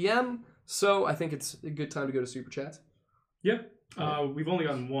about 8 p.m., so I think it's a good time to go to Super Chats. Yep. We've only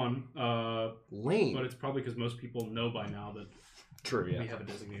gotten one, Lame. but it's probably because most people know by now that True, yeah. we have a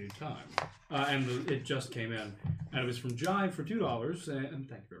designated time. And it just came in. And it was from Jive for $2. And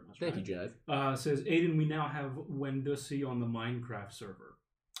thank you very much. Thank Ryan. you, Jive. Says, Aiden, we now have Wendussy on the Minecraft server.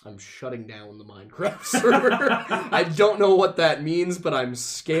 I'm shutting down the Minecraft server. I don't know what that means, but I'm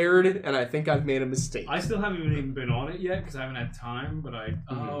scared, and I think I've made a mistake. I still haven't even been on it yet because I haven't had time, but and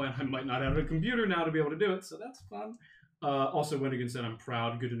I might not have a computer now to be able to do it, so that's fun. Also, Wendigan said, I'm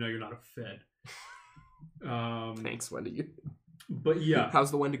proud. Good to know you're not a Fed. Thanks, Wendy. But yeah. How's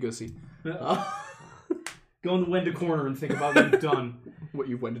the Wendigoosey? Go in the Wendy corner and think about what you've done. What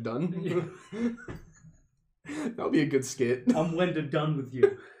you've Wendy done? That would be a good skit. I'm Wendy done with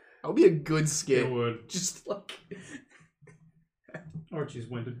you. That would be a good skit. It would. Just like... Archie's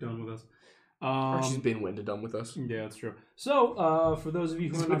Wendy done with us. Archie's been Wendy done with us. Yeah, that's true. So, for those of you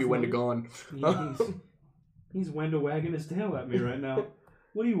who He's are going to not be Wendy familiar- gone. He's Wendy wagging his tail at me right now.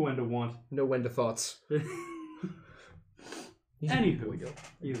 What do you Wendy want? No Wendy thoughts. Anywho,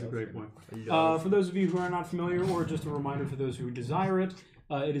 he's a great point. For those of you who are not familiar, or just a reminder for those who desire it,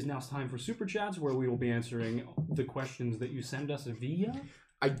 it is now time for Super Chats, where we will be answering the questions that you send us via.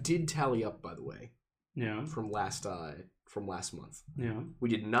 I did tally up, by the way, Yeah. from last month. Yeah. We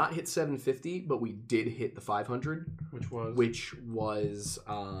did not hit 750, but we did hit the 500, Which was? which was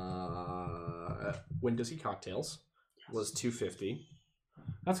Winn-Dixie cocktails was $250.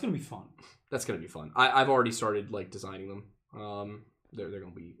 That's gonna be fun. That's gonna be fun. I've already started like designing them. They're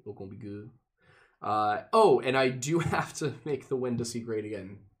gonna be good. And I do have to make the Winn-Dixie great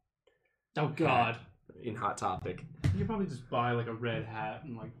again. Oh God. In Hot Topic. You could probably just buy like a red hat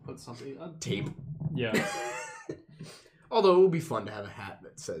and like put something Tape. Yeah. Although it would be fun to have a hat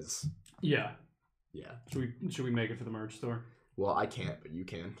that says. Yeah. Yeah. Should we make it for the merch store? Well, I can't, but you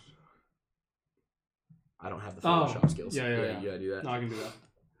can. I don't have the Photoshop skills. Yeah. You gotta do that. No, I can do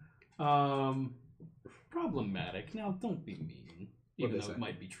that. Problematic. Now, don't be mean. Even though it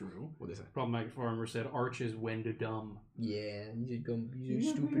might be true. What is it? Problematic Farmer said Arch is when to dumb. Yeah, he's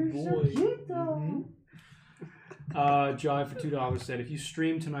a stupid boy. Jive for $2 said, if you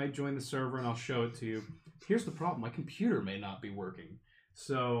stream tonight, join the server and I'll show it to you. Here's the problem. My computer may not be working.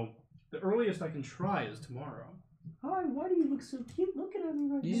 So, the earliest I can try is tomorrow. Hi, why do you look so cute looking at me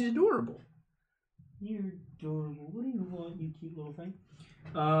right now? He's adorable. You're adorable. What do you want, you cute little thing?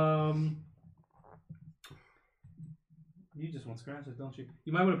 You just want scratches, don't you?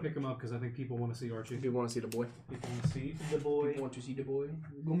 You might want to pick him up because I think people want to see Archie. People want to see the boy. People want to see the boy. People want to see the boy.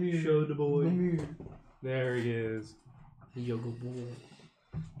 Come here. Show the boy. Come here. There he is. The yoga boy.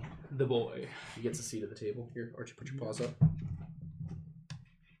 The boy. He gets a seat at the table. Here, Archie, put your paws up. I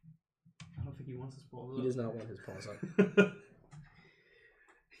don't think he wants his paws up. He does not want his paws up.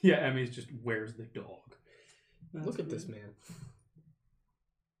 Yeah, Emmy's just, where's the dog? Look at this man.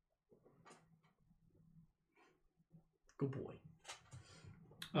 Good boy.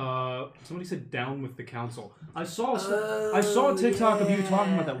 Somebody said down with the council. I saw a TikTok of you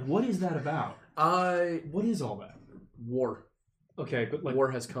talking about that. What is that about? What is all that? War. Okay, but like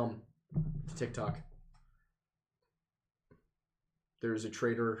war has come to TikTok. There is a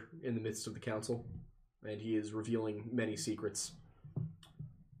traitor in the midst of the council, and he is revealing many secrets.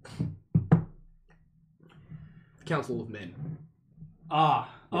 The Council of Men. Ah.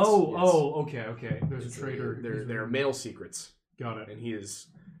 Yes, Okay. There's a traitor. There are male secrets. Got it. And he is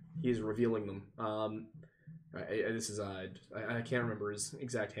revealing them. This is I can't remember his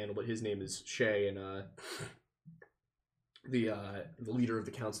exact handle, but his name is Shay, and the leader of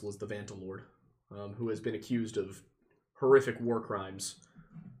the council is the Vanta Lord, who has been accused of horrific war crimes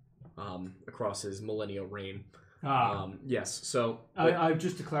across his millennial reign. Yes. So I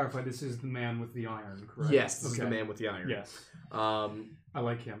just to clarify, this is the man with the iron, correct? Yes, this is the man with the iron. Yes. I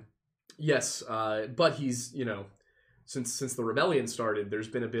like him. Yes, but he's since the rebellion started, there's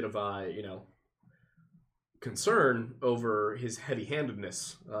been a bit of concern over his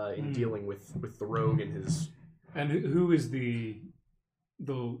heavy-handedness in dealing with the rogue and his. And who is the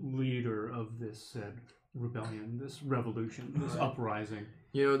leader of this rebellion, this revolution, this uprising?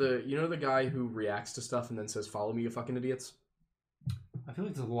 You know the guy who reacts to stuff and then says, "Follow me, you fucking idiots." I feel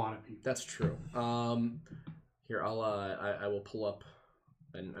like there's a lot of people. That's true. Here I will pull up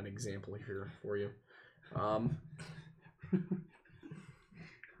an example here for you.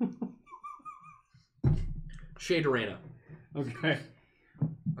 Shade Arena. Okay.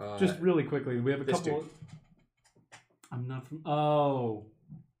 Just really quickly, we have a couple. Dude. I'm not from. Oh.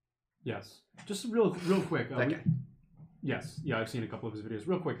 Yes. Just real quick. That guy. Yes. Yeah, I've seen a couple of his videos.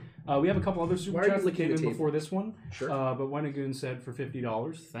 Real quick. We have a couple other super Why are you chats that licking came the in table? before this one. Sure. But Wenagoon said for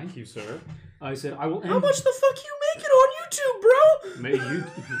 $50. Thank you, sir. I said I will end. How much the fuck you making on YouTube, bro?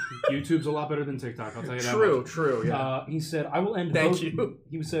 YouTube's a lot better than TikTok. I'll tell you that. True. Yeah. He said I will end. Thank you.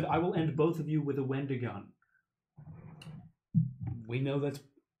 He said I will end both of you with a Wendigon. We know that's.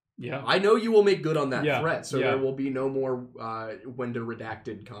 Yeah. I know you will make good on that threat, so yeah. there will be no more Wenda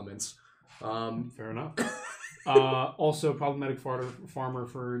redacted comments. Fair enough. Also, problematic farmer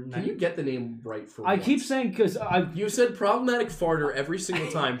for. Can you get the name right for? I once? keep saying because you said problematic farter every single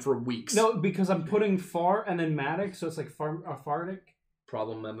time for weeks. No, because I'm putting far and then matic, so it's like fartic.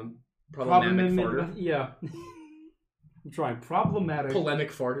 Problematic farter. Yeah. I'm trying problematic.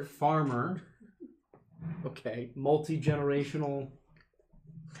 Polemic farter. Farmer. Okay. Multi-generational.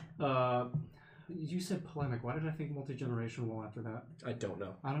 You said polemic. Why did I think multi-generational after that? I don't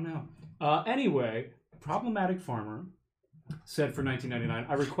know. Anyway, problematic farmer said for $19.99,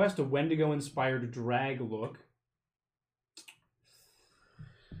 I request a Wendigo-inspired drag look.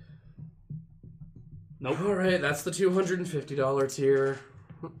 Nope. All right, that's the $250 tier.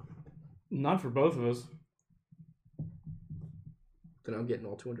 Not for both of us. Then I'm getting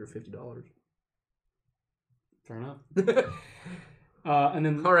all $250. Fair enough. And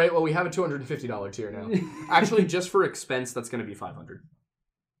then all right, well, we have a $250 tier now. Actually, just for expense, that's going to be $500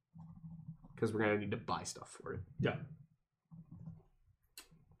 because we're going to need to buy stuff for it. Yeah.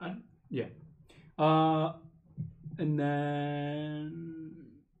 And then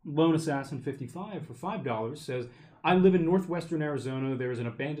Lone Assassin 55 for $5 says, I live in northwestern Arizona. There is an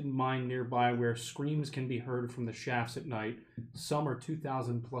abandoned mine nearby where screams can be heard from the shafts at night. Some are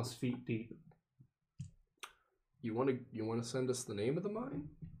 2,000 plus feet deep. You want to send us the name of the mine?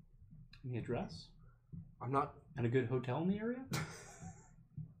 And the address? I'm not. And a good hotel in the area?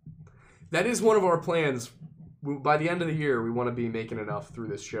 That is one of our plans. By the end of the year, we want to be making enough through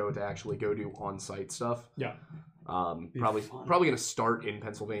this show to actually go do on-site stuff. Yeah. Probably going to start in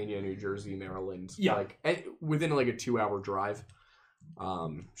Pennsylvania, New Jersey, Maryland. Yeah. Like within like a 2-hour drive.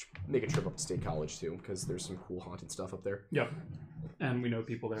 Make a trip up to State College too, because there's some cool haunted stuff up there. Yep. And we know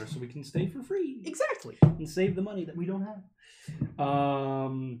people there, so we can stay for free. Exactly. And save the money that we don't have.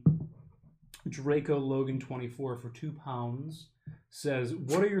 Draco Logan 24 for £2 says,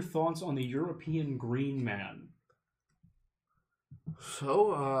 what are your thoughts on the European Green Man?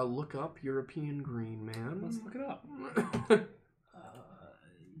 So, look up European Green Man. Let's look it up.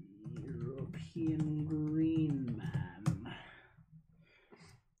 European Green Man.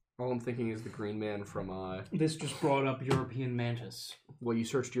 All I'm thinking is the Green Man from, This just brought up European Mantis. Well, you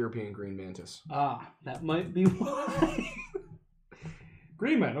searched European Green Mantis. Ah, that might be why.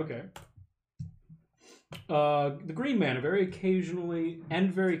 Green Man, okay. The Green Man, very occasionally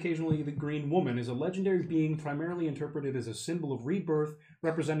the Green Woman, is a legendary being primarily interpreted as a symbol of rebirth,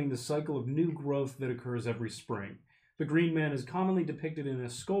 representing the cycle of new growth that occurs every spring. The Green Man is commonly depicted in a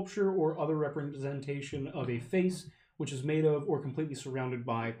sculpture or other representation of a face, which is made of or completely surrounded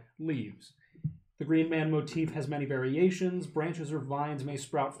by leaves. The Green Man motif has many variations. Branches or vines may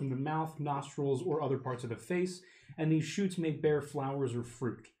sprout from the mouth, nostrils, or other parts of the face, and these shoots may bear flowers or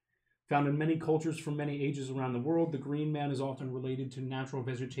fruit. Found in many cultures from many ages around the world, the Green Man is often related to natural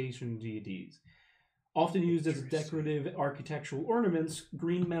vegetation deities. Often used as decorative architectural ornaments,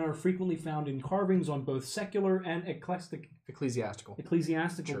 green men are frequently found in carvings on both secular and ecclesiastical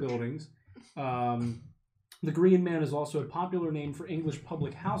Church. buildings. The Green Man is also a popular name for English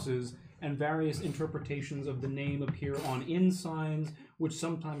public houses, and various interpretations of the name appear on inn signs, which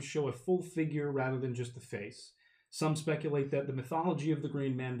sometimes show a full figure rather than just the face. Some speculate that the mythology of the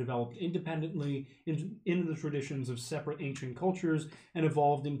Green Man developed independently in the traditions of separate ancient cultures and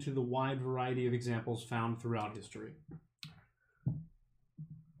evolved into the wide variety of examples found throughout history.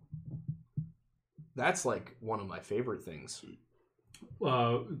 That's like one of my favorite things.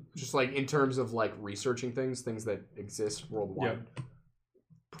 Uh, Just like in terms of like researching things that exist worldwide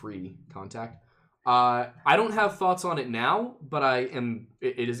pre-contact. I don't have thoughts on it now, but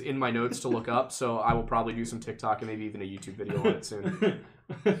it is in my notes to look up, so I will probably do some TikTok and maybe even a YouTube video on it soon.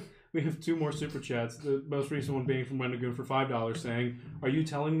 We have 2 more super chats. The most recent one being from Wendigoon for $5 saying, "Are you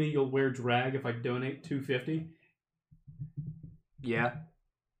telling me you'll wear drag if I donate $2.50?" Yeah.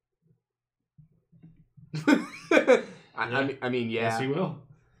 I mean, yeah. Yes, he will.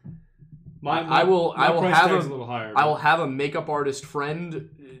 I will price have tag's a little higher. I will have a makeup artist friend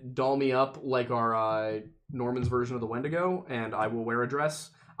doll me up like our Norman's version of the Wendigo, and I will wear a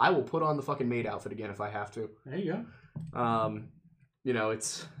dress. I will put on the fucking maid outfit again if I have to. There you go.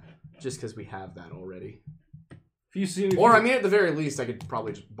 It's just because we have that already. I mean, at the very least, I could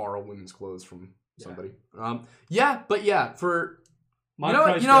probably just borrow women's clothes from somebody. For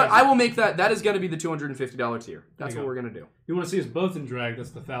you know what? I will make that. That is going to be the $250 tier. That's what we're going to do. You want to see us both in drag?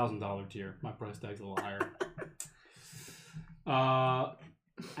 That's the $1,000 tier. My price tag's a little higher.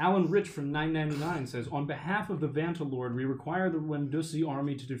 Alan Rich from $9.99 says, on behalf of the Vantalord, we require the Wendusi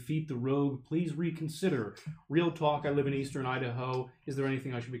army to defeat the rogue. Please reconsider. Real talk, I live in eastern Idaho. Is there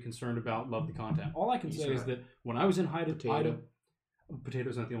anything I should be concerned about? Love the content. All I can say is that when I was in Idaho,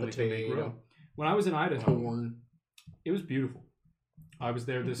 potatoes not the only thing they grow. When I was in Idaho, it was beautiful. I was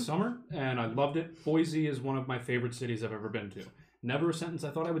there this summer, and I loved it. Boise is one of my favorite cities I've ever been to. Never a sentence I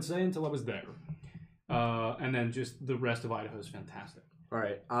thought I would say until I was there. And then just the rest of Idaho is fantastic. All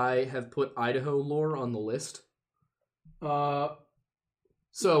right, I have put Idaho lore on the list.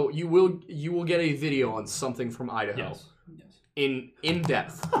 So you will get a video on something from Idaho. Yes. In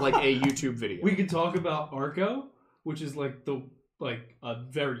depth, like a YouTube video. We could talk about Arco, which is like a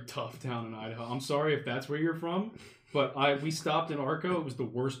very tough town in Idaho. I'm sorry if that's where you're from, but we stopped in Arco. It was the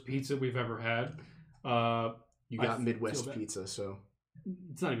worst pizza we've ever had. You got Midwest pizza, so.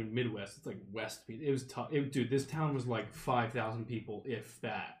 It's not even Midwest. It's like West pizza. It was tough. Dude, this town was like 5,000 people, if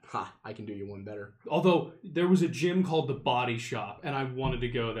that. Ha! I can do you one better. Although, there was a gym called the Body Shop, and I wanted to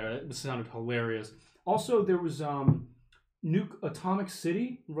go there. It sounded hilarious. Also, there was Atomic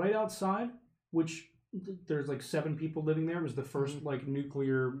City right outside, which there's like 7 people living there. It was the first like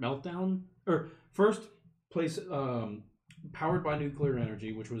nuclear meltdown, or first place powered by nuclear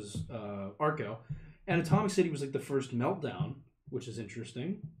energy, which was Arco. And Atomic City was like the first meltdown, which is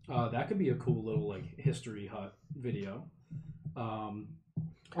interesting. That could be a cool little like history hut video.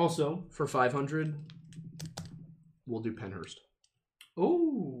 Also, For 500, we'll do Penhurst.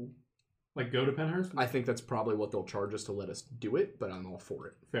 oh, Like go to Penhurst? I think that's probably what they'll charge us to let us do it, but I'm all for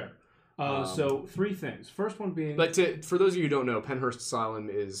it. Fair. So 3 things. First one being... But for those of you who don't know, Penhurst Asylum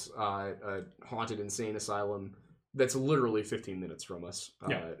is a haunted insane asylum that's literally 15 minutes from us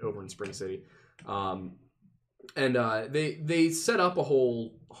over in Spring City. And they set up a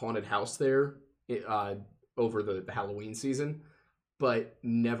whole haunted house there over the Halloween season, but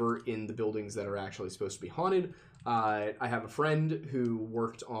never in the buildings that are actually supposed to be haunted. I have a friend who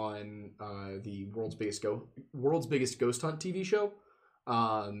worked on the World's Biggest Ghost Hunt TV show.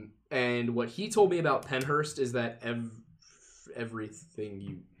 And what he told me about Penhurst is that everything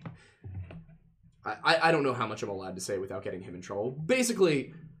you... I don't know how much I'm allowed to say without getting him in trouble.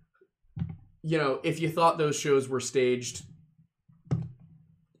 Basically, you know, if you thought those shows were staged,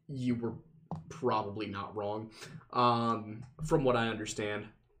 you were probably not wrong, from what I understand.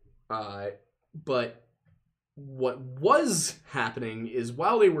 But what was happening is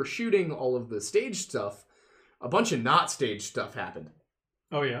while they were shooting all of the stage stuff, a bunch of not staged stuff happened.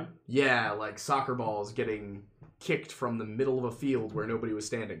 Oh, yeah? Yeah, like soccer balls getting kicked from the middle of a field where nobody was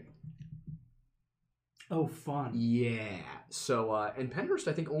standing. Oh, fun. Yeah. So, and Penhurst,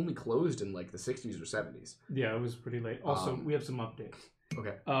 I think, only closed in like the 60s or 70s. Yeah, it was pretty late. Also, we have some updates.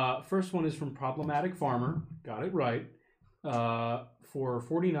 Okay. First one is from Problematic Farmer. Got it right. For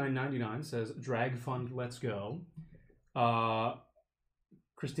 $49.99 says Drag Fund Let's Go.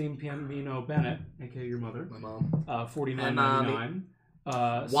 Christine Piamino Bennett, aka your mother. My mom. $49.99.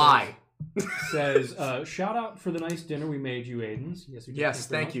 Why? Says shout out for the nice dinner we made you, Aidens. Yes, we did. Yes,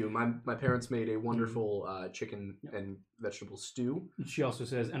 thank you. My parents made a wonderful chicken and vegetable stew. She also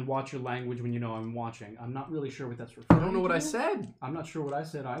says, and watch your language when you know I'm watching. I'm not really sure what that's referring to. I don't know what I said. I'm not sure what I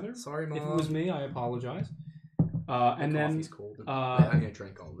said either. Sorry, Mom. If it was me, I apologize. And then coffee's cold. I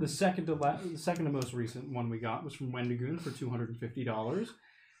drank all of it. the second to most recent one we got was from Wendigoon for $250,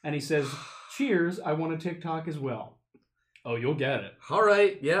 and he says, "Cheers! I want a TikTok as well." Oh, you'll get it. All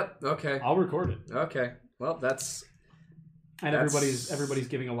right. Yep. Okay. I'll record it. Okay. Well, that's... And everybody's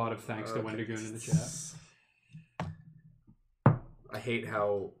giving a lot of thanks to Wendigoon in the chat. I hate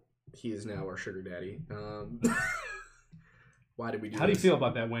how he is now our sugar daddy. Why did we do How do you feel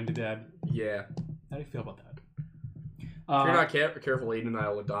about that, Wendy Dad? Yeah. How do you feel about that? If you're not careful, Aiden and I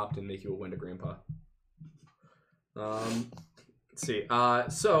will adopt and make you a Wendy grandpa. Let's see.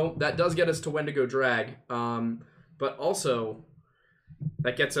 So that does get us to Wendigo Drag. But also,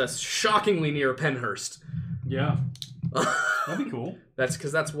 that gets us shockingly near Penhurst. Yeah. That'd be cool. That's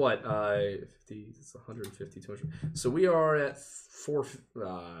because that's what 50. It's 150, 200. So we are at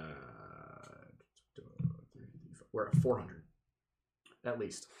we're at 400, at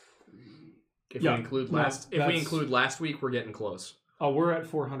least. If we include last week, we're getting close. Oh, we're at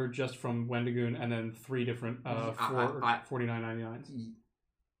 400 just from Wendigoon, and then 3 different $49.99s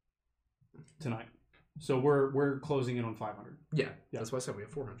tonight. So we're closing in on 500. Yeah, that's why I said we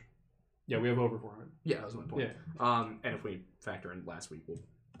have 400. Yeah, we have over 400. Yeah, that was my point. Yeah. And if we factor in last week, we'll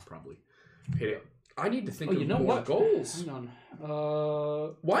probably hit it. I need to think of more more goals. Hang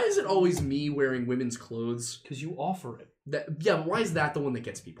on. Why is it always me wearing women's clothes? Because you offer it. But why is that the one that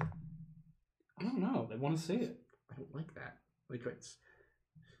gets people? I don't know. They want to see it. I don't like that. Like it's.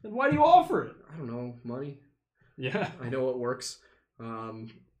 Then why do you offer it? I don't know. Money. Yeah. I know it works.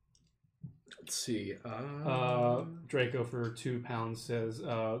 Let's see. Draco for £2 says,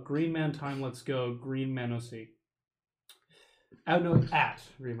 Green Man time, let's go. Green Man OC. No, at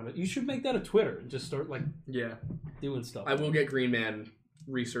Green Man. You should make that a Twitter and just start doing stuff. I will get Green Man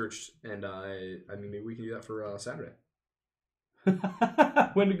researched, and I mean maybe we can do that for Saturday.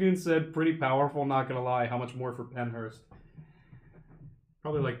 Wendigoon said, pretty powerful, not gonna lie. How much more for Penhurst?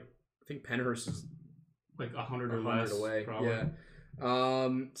 Probably I think Penhurst is 100 or less away. Probably. Yeah.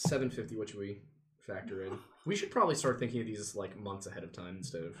 750. What should we factor in? We should probably start thinking of these as months ahead of time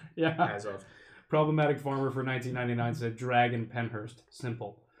instead of as of. Problematic Farmer for $19.99 said drag in Penhurst.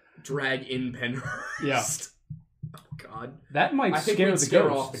 Simple. Drag in Penhurst. Yeah. Oh God. That might scare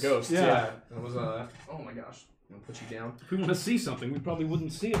off the ghosts. Yeah. That was oh my gosh. I'm gonna put you down. If we want to see something, we probably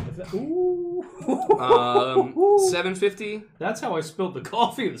wouldn't see it. Ooh. 750. That's how I spilled the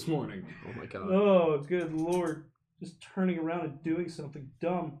coffee this morning. Oh my God. Oh, good Lord. Just turning around and doing something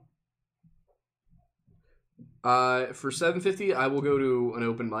dumb. For 750, I will go to an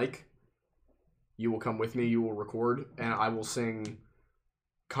open mic. You will come with me. You will record, and I will sing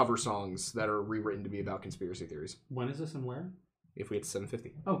cover songs that are rewritten to be about conspiracy theories. When is this and where? if we get to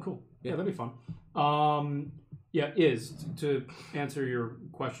 750. Oh, cool. Yeah. Yeah, that'd be fun. To answer your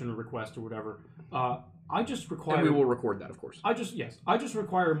question or request or whatever, I just require... And we will record that, of course. I just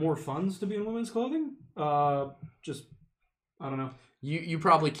require more funds to be in women's clothing. I don't know. You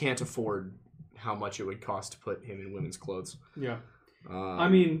probably can't afford how much it would cost to put him in women's clothes. Yeah. I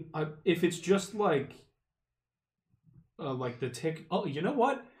mean, if it's just like the tick... Oh, you know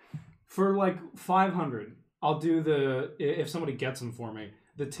what? For like 500, I'll do if somebody gets them for me,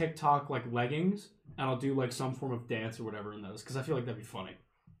 the TikTok like leggings, and I'll do like some form of dance or whatever in those, because I feel like that'd be funny.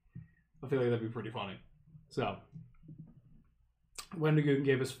 I feel like that'd be pretty funny. So, Wendigo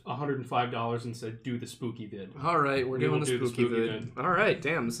gave us $105 and said, do the spooky vid. All right, we're doing the do spooky vid. All right,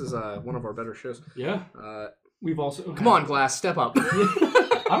 damn, this is one of our better shows. Yeah. We've also... Come on, Glass, step up.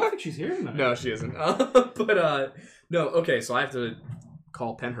 I don't think she's here tonight. No, she isn't. No, okay, so I have to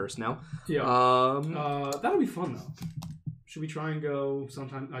call Penhurst now. Yeah. That'll be fun, though. Should we try and go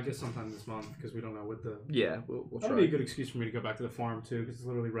sometime? I guess sometime this month, because we don't know what the... Yeah, we'll try. That'll be a good excuse for me to go back to the farm, too, because it's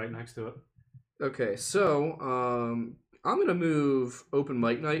literally right next to it. Okay, so I'm going to move open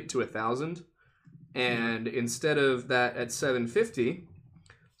mic night to 1,000. And instead of that at 750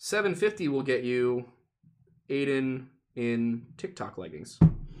 will get you Aiden in TikTok leggings.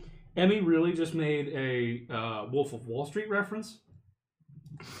 Emmy really just made a Wolf of Wall Street reference.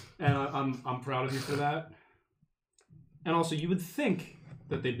 And I'm proud of you for that. And also, you would think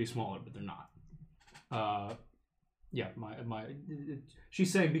that they'd be smaller, but they're not. Yeah,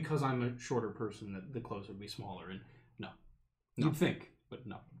 she's saying because I'm a shorter person that the clothes would be smaller, and no. You'd think, but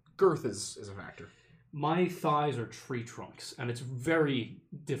no. Girth is a factor. My thighs are tree trunks, and it's very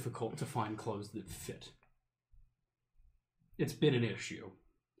difficult to find clothes that fit. It's been an issue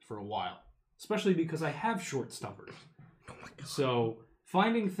for a while, especially because I have short stumpers. Oh my God. So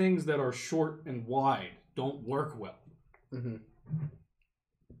finding things that are short and wide don't work well. Mm-hmm.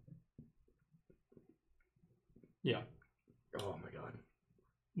 Yeah. Oh my God.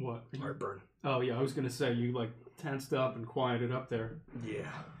 What? Heartburn. Oh yeah, I was gonna say you like tensed up and quieted up there. Yeah.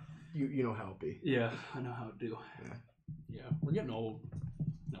 You know how it be. Yeah, I know how it do. Yeah. Yeah, we're getting old.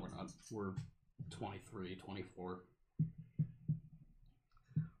 No, we're not. We're 23, 24.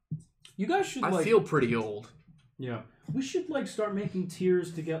 You guys should I feel pretty old. Yeah. We should like start making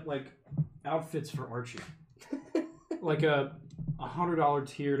tiers to get like outfits for Archie. Like a $100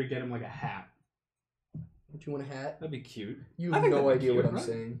 tier to get him like a hat. Do you want a hat? That'd be cute. You have no idea cute, what I'm right?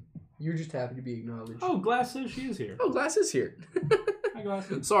 saying. You're just happy to be acknowledged. Oh, Glass says she is here. Oh, Glass is here. Hi, Glass.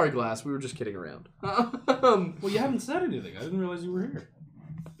 Sorry, Glass. We were just kidding around. Well, you haven't said anything. I didn't realize you were here.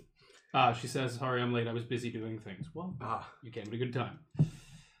 She says, sorry, I'm late. I was busy doing things. Well, you came at a good time.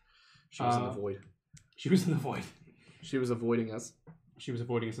 She was in the void. She was in the void. She was avoiding us. She was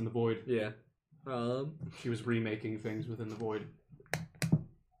avoiding us in the void. Yeah. She was remaking things within the void.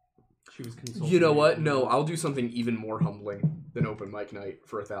 She was consulting. You know what? No, I'll do something even more humbling than open mic night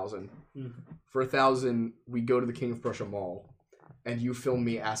for 1,000. Mm. For 1,000, we go to the King of Prussia Mall, and you film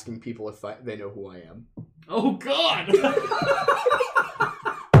me asking people if they know who I am. Oh God!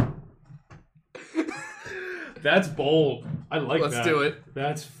 That's bold. I like that. Let's do it.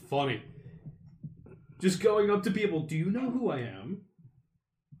 That's funny. Just going up to people. Do you know who I am?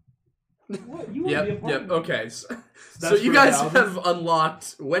 What? You want to be a part of it? Okay. So you guys have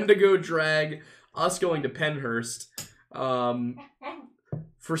unlocked Wendigo Drag, us going to Penhurst,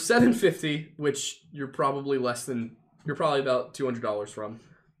 for $750, which you're probably about $200 from,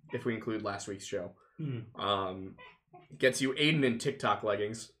 if we include last week's show. Mm. Gets you Aiden in TikTok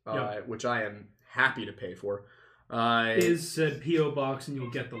leggings, which I am happy to pay for. Is said P.O. box and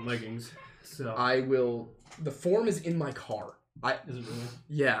you'll get the leggings. So I will. The form is in my car. Is it really?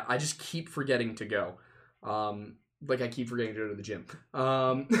 Yeah, I just keep forgetting to go. Like I keep forgetting to go to the gym,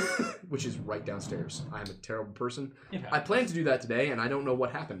 which is right downstairs. I'm a terrible person. I planned to do that today, and I don't know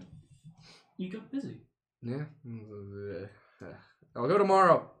what happened. You got busy. Yeah, I'll go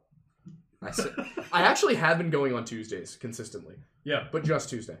tomorrow. I actually have been going on Tuesdays consistently. Yeah, but just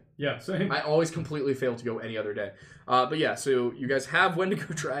Tuesday. Yeah, same. I always completely fail to go any other day. But yeah, so you guys have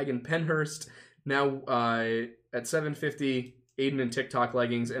Wendigo Drag and Penhurst now at $750. Aiden in TikTok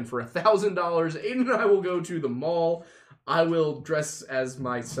leggings, and for $1,000, Aiden and I will go to the mall. I will dress as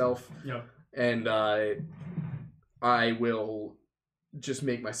myself, and I will just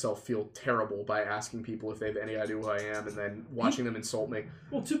make myself feel terrible by asking people if they have any idea who I am, and then watching them insult me.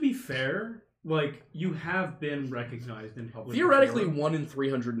 Well, to be fair, like you have been recognized in public. Theoretically, 1 in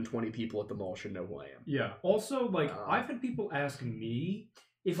 320 people at the mall should know who I am. Yeah. Also, like I've had people ask me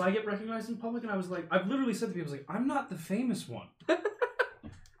if I get recognized in public, and I was like, I've literally said to people, like, I'm not the famous one.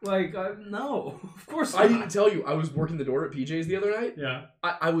 Like, no, of course I not. didn't tell you I was working the door at PJ's the other night. Yeah.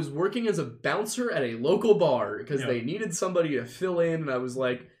 I was working as a bouncer at a local bar because Yeah. they needed somebody to fill in, and I was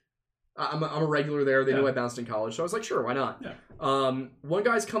like, I'm a regular there. They knew I bounced in college, so I was like, sure, why not? Yeah. One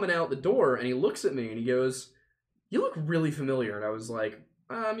guy's coming out the door, and he looks at me, and he goes, "You look really familiar." And I was like,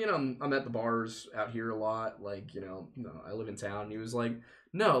 I'm at the bars out here a lot. Like, I live in town. And he was like,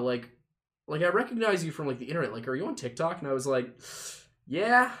 "No, like I recognize you from like the internet. Like, are you on TikTok?" And I was like,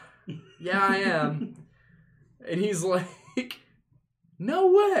 Yeah, I am. And he's like,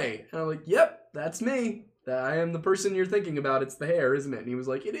 "No way." And I'm like, "Yep, that's me. I am the person you're thinking about. It's the hair, isn't it?" And he was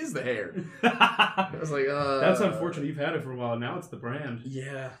like, "It is the hair." I was like, That's unfortunate. You've had it for a while. Now it's the brand.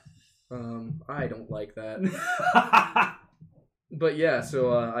 Yeah. I don't like that. But yeah,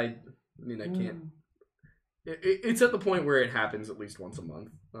 so I can't. It's at the point where it happens at least once a month.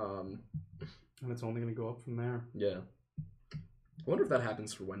 And it's only going to go up from there. Yeah. I wonder if that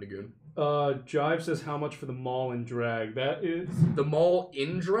happens for Wendigoon. Jive says how much for the mall in drag. That is... The mall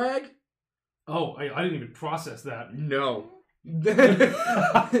in drag? Oh, I didn't even process that. No.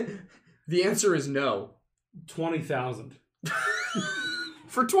 The answer is no. 20,000.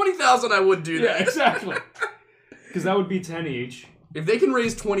 For 20,000, I would do that. Yeah, exactly. Because that would be 10 each. If they can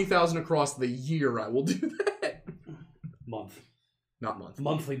raise 20,000 across the year, I will do that. Month. Not month.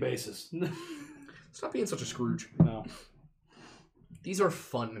 Monthly basis. Stop being such a Scrooge. No. These are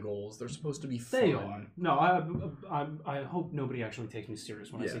fun goals. They're supposed to be fun. They are. No, I hope nobody actually takes me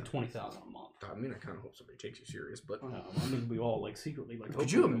serious when I say 20,000 a month. I mean, I kind of hope somebody takes you serious, but... I mean, we all, like, secretly, like...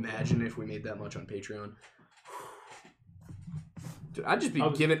 Could you imagine if we made that much on Patreon? Dude,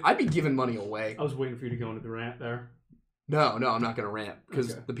 I'd be giving money away. I was waiting for you to go into the rant there. No, I'm not going to rant,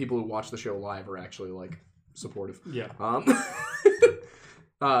 because Okay. the people who watch the show live are actually, like, supportive. Yeah.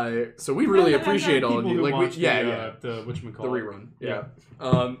 So we really And appreciate all of people you. who Like, watch the the whatchamacallit. rerun. Yeah.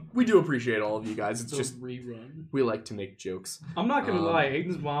 We do appreciate all of you guys. It's The just rerun. we like to make jokes. I'm not gonna lie.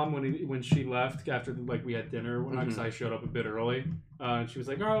 Aiden's mom, when she left after we had dinner, because Mhm. I showed up a bit early, and she was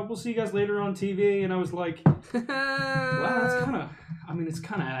like, "Oh, we'll see you guys later on TV," and I was like, "Wow, that's kind of." I mean, it's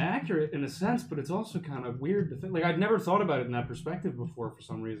kind of accurate in a sense, but it's also kind of weird to think. Like, I'd never thought about it in that perspective before for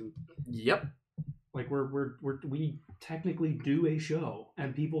some reason. Yep. Like we technically do a show,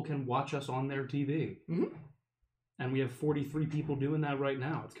 and people can watch us on their TV. Mhm. And we have 43 people doing that right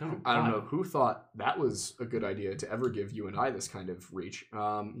now. It's kind of I don't know who thought that was a good idea to ever give you and I this kind of reach.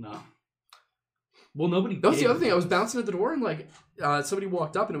 No. Well, nobody. That was the gave other thing. it. I was bouncing at the door and like somebody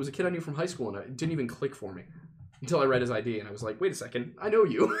walked up and it was a kid I knew from high school and it didn't even click for me until I read his ID and I was like, wait a second, I know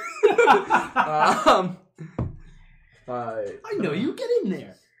you. I know you. Get in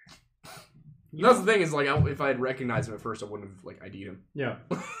there. That's the thing is like if I had recognized him at first, I wouldn't have like ID'd him Yeah.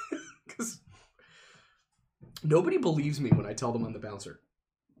 because nobody believes me when I tell them I'm the bouncer.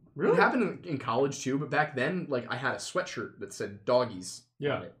 Really? It happened in college too, but back then like I had a sweatshirt that said "doggies"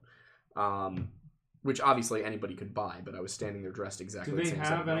 Yeah. on it. Which obviously anybody could buy, but I was standing there dressed exactly Do the they same as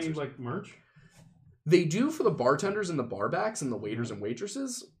have the any bouncers. like merch? They do for the bartenders and the barbacks and the waiters and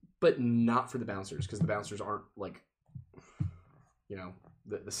waitresses, but not for the bouncers because the bouncers aren't like,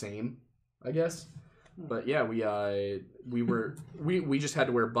 the same, I guess. But yeah, we just had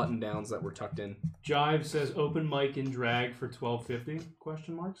to wear button downs that were tucked in. Jive says open mic in drag for $12.50?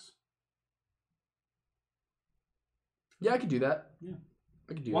 Question marks. Yeah, I could do that. Yeah.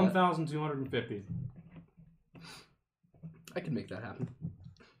 I could do that. 1,250. I could make that happen.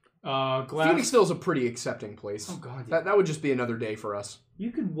 Glass. Phoenixville's a pretty accepting place. Oh god. Yeah. That would just be another day for us.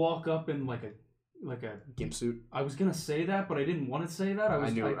 You could walk up in like a. Gimp suit. I was gonna say that, but I didn't want to say that. I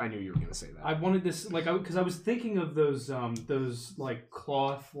knew you were gonna say that. I wanted this because I was thinking of those like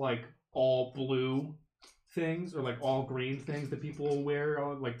cloth like all blue things or like all green things that people will wear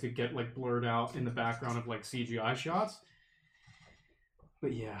like to get like blurred out in the background of like CGI shots.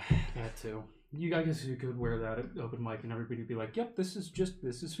 But yeah, that too. You guys could wear that at open mic and everybody would be like, "Yep, this is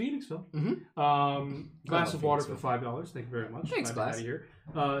Phoenixville." Mm-hmm. Glass of water for $5. Thank you very much. Thanks, Glad to Glass. have you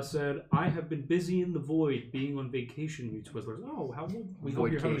here. Said, "I have been busy in the void, being on vacation. You Twizzlers. Oh, how we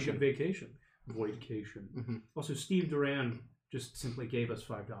hope you're having a good vacation. Voidcation. Mm-hmm. Also, Steve Duran just simply gave us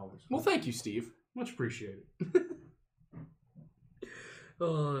 $5. Well, thank you, Steve. Much appreciated.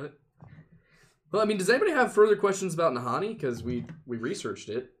 Well, I mean, does anybody have further questions about Nahani? Because we researched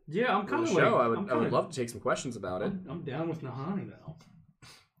it. Yeah, I'm For kind the of show, like, I would love to take some questions about it. I'm down with Nahani now.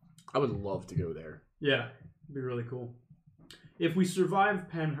 I would love to go there. Yeah, it'd be really cool. If we survive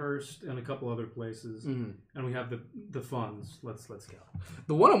Penhurst and a couple other places, and we have the funds, let's go.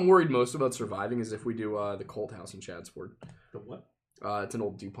 The one I'm worried most about surviving is if we do the Colt House in Chadsport. The what? It's an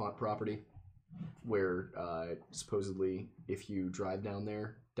old DuPont property. where supposedly if you drive down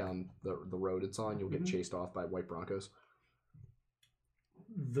the road it's on, you'll get chased off by white Broncos.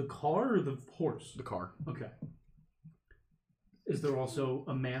 The car or the horse? The car. Okay. Is there also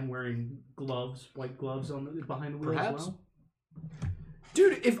a man wearing gloves, white gloves behind the wheel Perhaps. as well?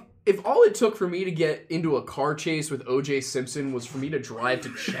 Dude, if all it took for me to get into a car chase with O.J. Simpson was for me to drive to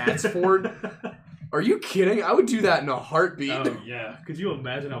Chatsford, are you kidding? I would do that in a heartbeat. Oh, yeah. Could you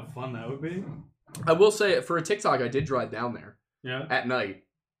imagine how fun that would be? I will say, for a TikTok, I did drive down there Yeah. at night,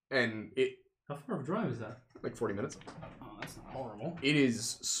 and it How far of a drive is that? like 40 minutes. Oh, that's not horrible. It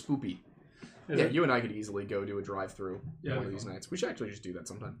is spoopy. Is Yeah, it? you and I could easily go do a drive-through Yeah, one of that'd be these fun. nights. We should actually just do that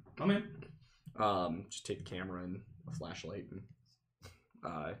sometime. I'm in. Just take the camera and a flashlight, and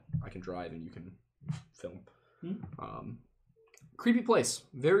I can drive and you can film. Creepy place.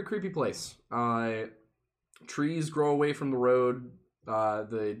 Very creepy place. Trees grow away from the road.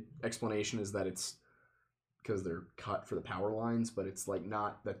 The explanation is that it's because they're cut for the power lines, but it's like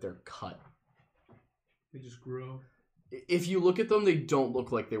not that they're cut. They just grow. If you look at them, they don't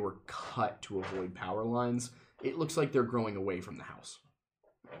look like they were cut to avoid power lines. It looks like they're growing away from the house.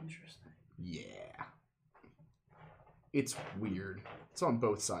 Interesting. Yeah. It's weird. It's on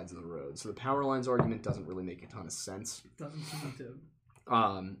both sides of the road, so the power lines argument doesn't really make a ton of sense. Doesn't seem to.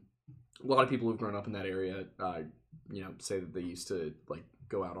 A lot of people who've grown up in that area, say that they used to like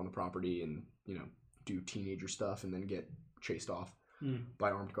go out on the property and do teenager stuff and then get chased off by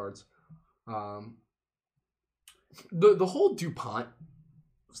armed guards. The whole DuPont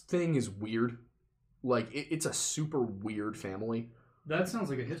thing is weird. Like it's a super weird family. That sounds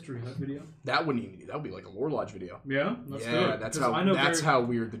like a History Hut video. That wouldn't even. That would be like a Lore Lodge video. Yeah, let's do Yeah, it. that's 'Cause how how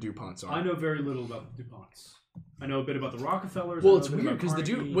weird the DuPonts are. I know very little about the DuPonts. I know a bit about the Rockefellers. Well, I know it's a bit weird about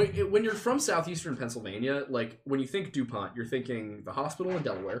because Carnegie. when you're from southeastern Pennsylvania, like when you think DuPont, you're thinking the hospital in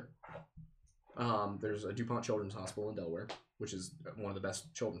Delaware. There's a DuPont Children's Hospital in Delaware, which is one of the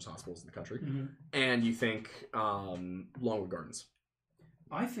best children's hospitals in the country. Mm-hmm. And you think Longwood Gardens.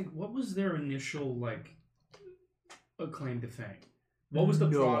 I think, what was their initial claim to fame? What was the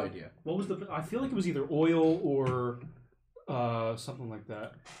no product? idea? What was the? I feel like it was either oil or something like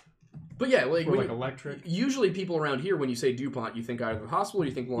that, But yeah, like, or when like you- electric. usually people around here, when you say DuPont, you think either the hospital or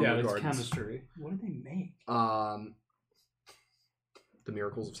you think Yeah, Longwood it's Gardens. chemistry. What did they make? The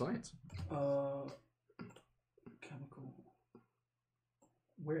miracles of science. Chemical.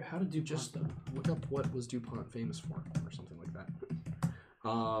 Where? How did DuPont? Just look up what was DuPont famous for, or something like that.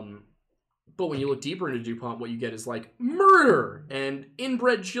 But when you look deeper into DuPont, what you get is like murder and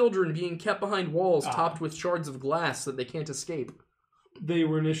inbred children being kept behind walls topped with shards of glass that they can't escape. They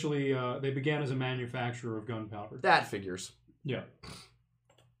were initially. They began as a manufacturer of gunpowder. That figures. Yeah.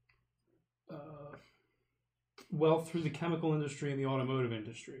 Well, through the chemical industry and the automotive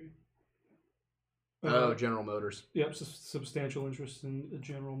industry. General Motors. Yep, substantial interest in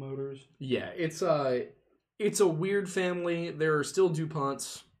General Motors. Yeah, it's a weird family. There are still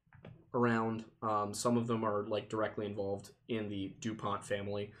DuPonts around. Some of them are like directly involved in the DuPont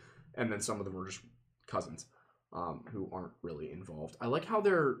family, and then some of them are just cousins who aren't really involved. I like how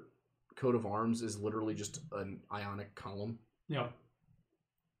their coat of arms is literally just an ionic column. Yeah.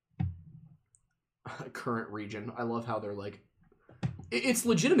 Current region. I love how they're like, it's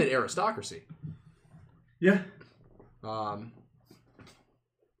legitimate aristocracy. Yeah.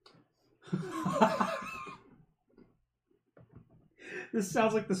 This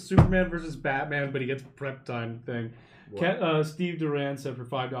sounds like the Superman versus Batman, but he gets prep time thing. Steve Duran said for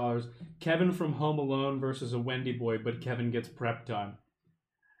 $5, Kevin from Home Alone versus a Wendy boy, but Kevin gets prep time.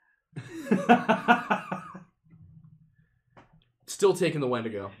 Still taking the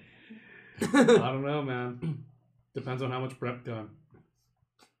Wendigo. I don't know, man. Depends on how much prep time.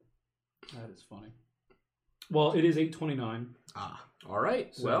 That is funny. Well, it is 8:29. All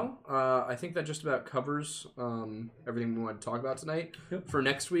right. So- Well, I think that just about covers everything we want to talk about tonight. Yep. For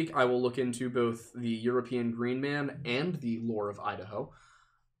next week, I will look into both the European Green Man and the lore of Idaho,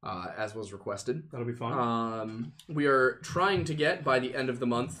 as was requested. That'll be fun. We are trying to get, by the end of the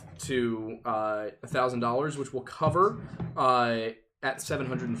month, to $1,000, which will cover, at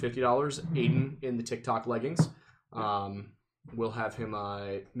 $750, Aiden in the TikTok leggings. We'll have him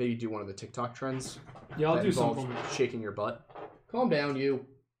maybe do one of the TikTok trends. Yeah, I'll that do involve something. shaking your butt. Calm down, you.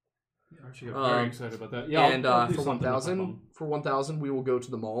 Archie got very excited about that. Yeah, And I'll do for something with my 1,000, phone. we will go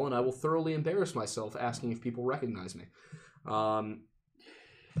to the mall, and I will thoroughly embarrass myself asking if people recognize me. And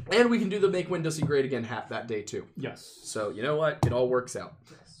we can do the Make Wendigo Great Again hat that day too. Yes. So you know what? It all works out.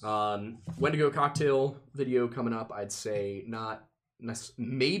 Wendigo cocktail video coming up. I'd say not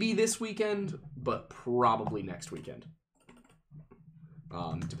maybe this weekend, but probably next weekend.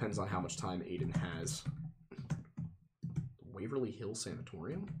 Depends on how much time Aiden has. Waverly Hill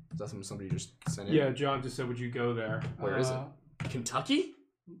Sanatorium? Is that something somebody just sent in? Yeah, John just said, would you go there? Where is it? Kentucky?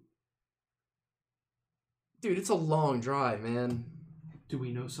 Dude, it's a long drive, man. Do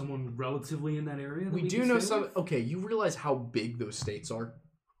we know someone relatively in that area? We do know some... Okay, you realize how big those states are?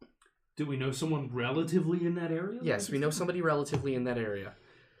 Do we know someone relatively in that area? Yes, we know somebody relatively in that area.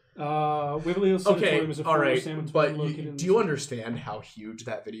 Waverly Hills Sanatorium is a former sanatorium but located do you understand how huge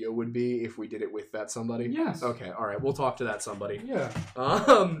that video would be if we did it with that somebody? Yes. Okay, all right, we'll talk to that somebody. Yeah.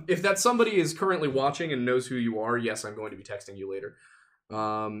 If that somebody is currently watching and knows who you are, yes, I'm going to be texting you later. But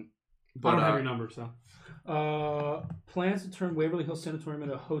I don't have your number, so. Plans to turn Waverly Hills Sanatorium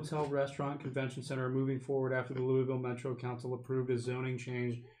into a hotel, restaurant, convention center are moving forward after the Louisville Metro Council approved a zoning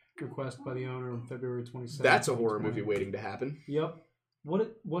change request by the owner on February 27th. That's a horror movie waiting to happen. Yep.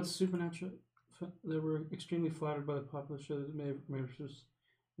 What's Supernatural? They were extremely flattered by the popular show that made in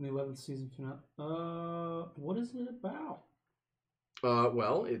the 11th season finale. What is it about?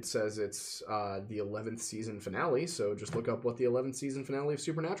 Well, it says it's the 11th season finale, so just look up what the 11th season finale of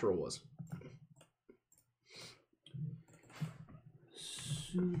Supernatural was.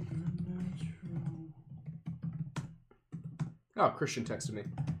 Supernatural. Oh, Christian texted me.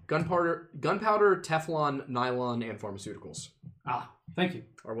 Gunpowder, Teflon, nylon, and pharmaceuticals Thank you.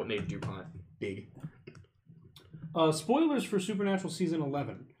 are what made DuPont big. Spoilers for Supernatural season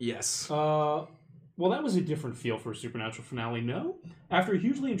 11. Yes. Well, that was a different feel for a Supernatural finale, no? After a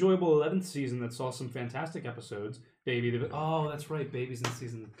hugely enjoyable 11th season that saw some fantastic episodes, that's right, Baby's in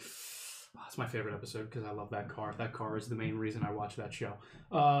season... Oh, it's my favorite episode because I love that car. That car is the main reason I watch that show.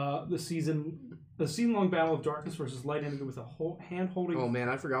 The season-long battle of darkness versus light ended with a hand-holding... Oh, man,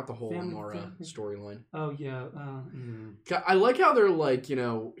 I forgot the whole Amara storyline. Oh, yeah. I like how they're, like,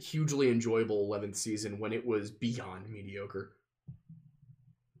 hugely enjoyable 11th season when it was beyond mediocre.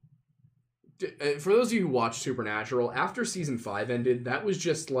 For those of you who watched Supernatural, after season 5 ended, that was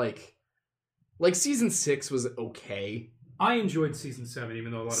just, like season 6 was okay. I enjoyed season 7,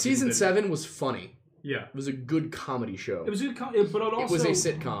 even though a lot of season people 7 was funny. Yeah, it was a good comedy show. It was a good, but it was a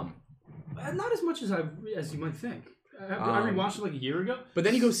sitcom. Not as much as you might think. I rewatched it like a year ago. But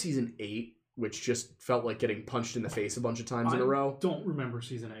then you go season 8, which just felt like getting punched in the face a bunch of times in a row. Don't remember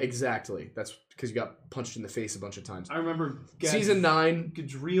season 8. Exactly. That's because you got punched in the face a bunch of times. I remember season 9.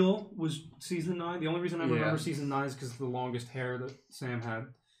 Gadriel was season 9. The only reason I remember season 9 is because of the longest hair that Sam had.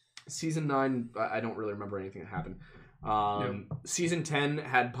 Season 9, I don't really remember anything that happened. Season 10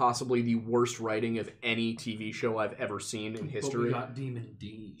 had possibly the worst writing of any TV show I've ever seen in history. But we got Demon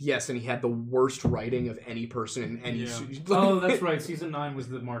D. Yes, and he had the worst writing of any person in any... Oh, that's right. Season 9 was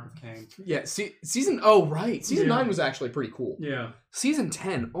the Mark of Cain. Yeah, season 9 was actually pretty cool. Yeah. Season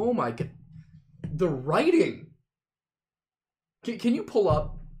 10, oh my god. The writing! Can you pull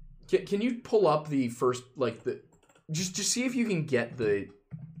up... Can you pull up the first, Just see if you can get the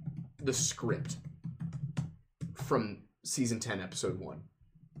script from season 10, episode 1.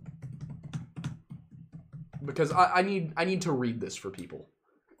 Because I need to read this for people.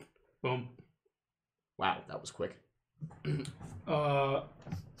 Boom. Wow, that was quick. Who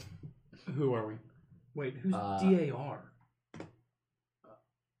are we? Wait, who's DAR?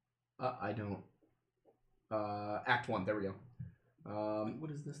 I don't. Act 1, there we go.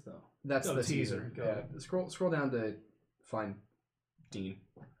 What is this, though? That's the teaser. Yeah, scroll down to find Dean.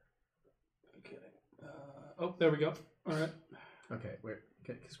 Okay. There we go. All right. Okay, wait.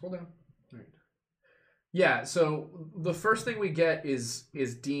 Okay, scroll down. All right. Yeah, so the first thing we get is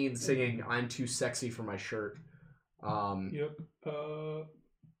Dean singing "I'm Too Sexy for My Shirt." Yep.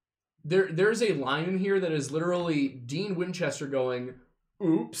 There's a line in here that is literally Dean Winchester going,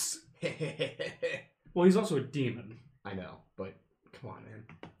 "Oops." Well, he's also a demon. I know, but come on, man.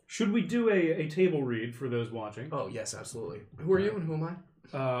 Should we do a table read for those watching? Oh, yes, absolutely. Who are you and who am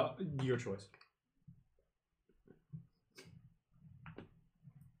I? Your choice.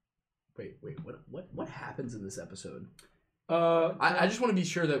 Wait, what happens in this episode? I just want to be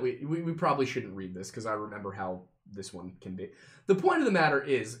sure that we probably shouldn't read this because I remember how this one can be. The point of the matter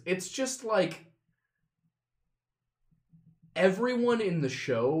is, it's just like everyone in the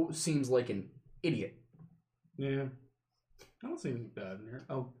show seems like an idiot. Yeah. I don't see anything bad in here.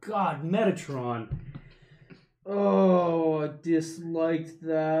 Oh, God, Metatron. Oh, I disliked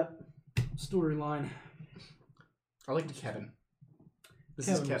that storyline. I liked Kevin. This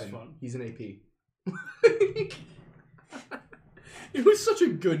Kevin is Kevin. was fun. He's an AP. It was such a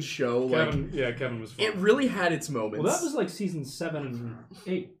good show. Kevin was fun. It really had its moments. Well, that was like season 7 and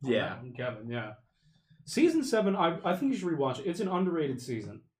 8. Yeah. Kevin, yeah. Season 7, I think you should rewatch it. It's an underrated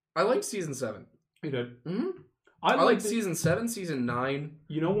season. I liked season 7. You did? Mm-hmm. I liked season 7, season 9.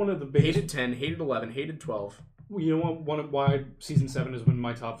 You know, one of the biggest... Hated 10, hated 11, hated 12. You know why season 7 is in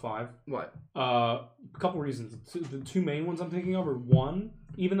my top 5? What? A couple reasons. The two main ones I'm thinking of are, one,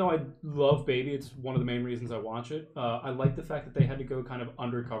 even though I love Baby, it's one of the main reasons I watch it. I like the fact that they had to go kind of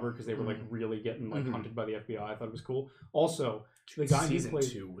undercover because they were like really getting like hunted by the FBI. I thought it was cool. Also, the guy who plays...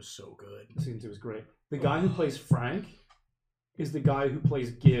 Season 2 was so good. Season 2 was great. The guy who plays Frank is the guy who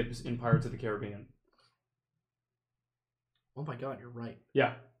plays Gibbs in Pirates of the Caribbean. Oh my god, you're right.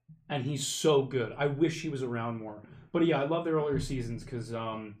 Yeah. And he's so good. I wish he was around more. But yeah, I love the earlier seasons because,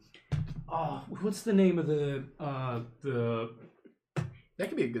 what's the name of the... That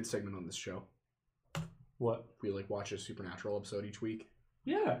could be a good segment on this show. What? We like watch a Supernatural episode each week.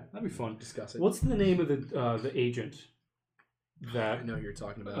 Yeah, that'd be fun. Discuss it. What's the name of the agent? That I know who you're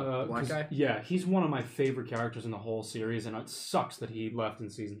talking about. Black guy? Yeah, he's one of my favorite characters in the whole series, and it sucks that he left in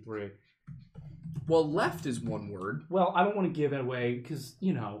season 3. Well, left is one word. Well, I don't want to give it away because,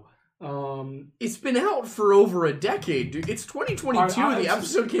 you know... It's been out for over a decade, dude. It's 2022. The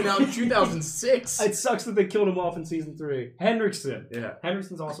episode came out in 2006. It sucks that they killed him off in season 3. Hendrickson. Yeah.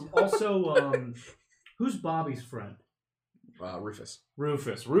 Hendrickson's awesome. Also, who's Bobby's friend? Rufus.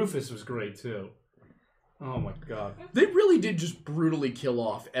 Rufus was great, too. Oh, my God. They really did just brutally kill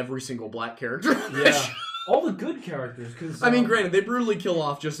off every single black character. Yeah. All the good characters. Cause, I mean, granted, they brutally kill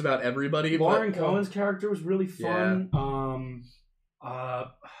off just about everybody. Lauren Cohen's character was really fun. Yeah.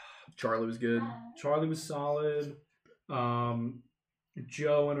 Charlie was good. Charlie was solid.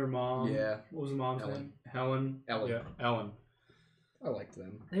 Joe and her mom. Yeah. What was the mom's name? Ellen. Yeah, Ellen. I liked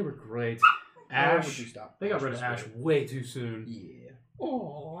them. They were great. Ash. Ash. They got rid of Ash way too soon. Yeah.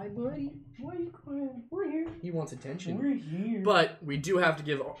 Oh, hi, buddy. Why are you crying? We're here. He wants attention. We're here. But we do have to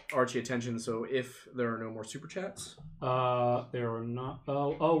give Archie attention, so if there are no more super chats. There are not.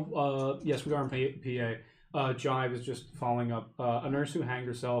 Yes, we are in PA. Jive is just following up. A nurse who hanged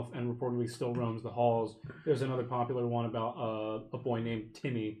herself and reportedly still roams the halls. There's another popular one about a boy named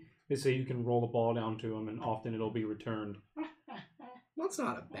Timmy. They say you can roll a ball down to him and often it'll be returned. Well, it's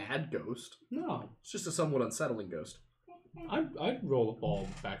not a bad ghost. No. It's just a somewhat unsettling ghost. I'd roll a ball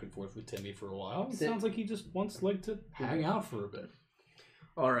back and forth with Timmy for a while. It sounds like he just wants like to hang out for a bit.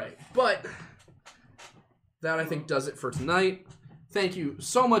 All right. But that, I think, does it for tonight. Thank you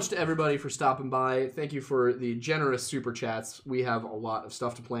so much to everybody for stopping by. Thank you for the generous super chats. We have a lot of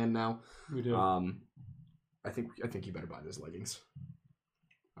stuff to plan now. We do. I think you better buy those leggings.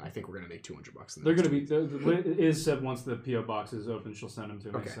 I think we're gonna make $200. They're gonna be. Is said once the PO box is open, she'll send them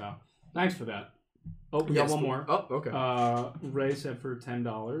to me. Okay. So thanks for that. Oh, we got one more. Oh, okay. Ray said for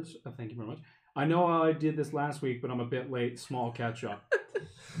 $10. Thank you very much. I know I did this last week, but I'm a bit late. Small catch up.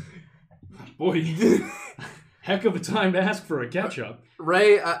 Boy, heck of a time to ask for a catch up.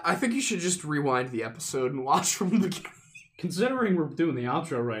 Ray, I think you should just rewind the episode and watch from the beginning. Considering we're doing the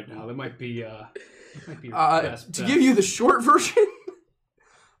outro right now, that might be best. To give you the short version,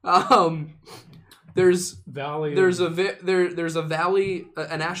 there's a valley,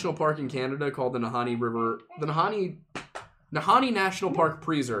 a national park in Canada called the Nahanni River, the Nahanni National Park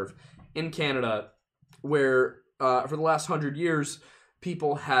Preserve in Canada, where for the last 100 years,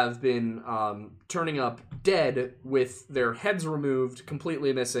 people have been turning up dead with their heads removed,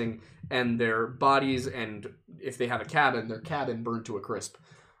 completely missing, and their bodies, and if they have a cabin, their cabin burned to a crisp.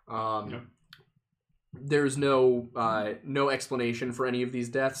 Yep. There's no explanation for any of these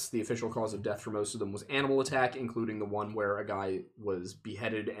deaths. The official cause of death for most of them was animal attack, including the one where a guy was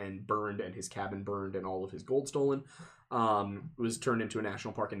beheaded and burned and his cabin burned and all of his gold stolen. It was turned into a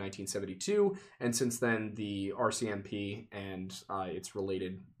national park in 1972, and since then the RCMP and its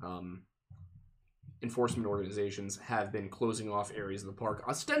related enforcement organizations have been closing off areas of the park,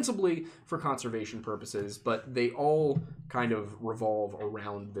 ostensibly for conservation purposes, but they all kind of revolve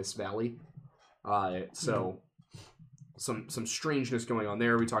around this valley. So some strangeness going on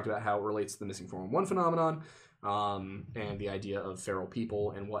there. We talked about how it relates to the missing 411 phenomenon, and the idea of feral people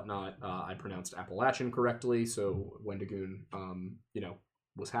and whatnot. I pronounced Appalachian correctly, so Wendigoon,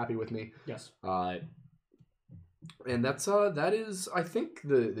 was happy with me. Yes. And that is, I think,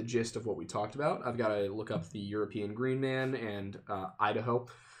 the gist of what we talked about. I've got to look up the European Green Man and Idaho.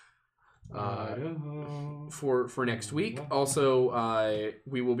 For next week. Also,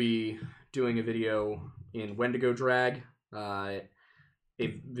 we will be doing a video in Wendigo Drag, a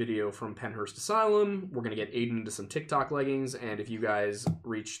video from Penhurst Asylum. We're going to get Aiden into some TikTok leggings, and if you guys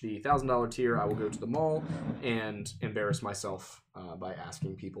reach the $1,000 tier, I will go to the mall and embarrass myself by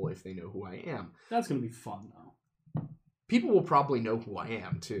asking people if they know who I am. That's going to be fun, though. People will probably know who I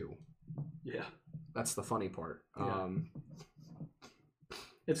am, too. Yeah. That's the funny part. Yeah.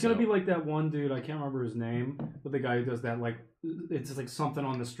 It's gonna be like that one dude. I can't remember his name, but the guy who does that, like, it's just like something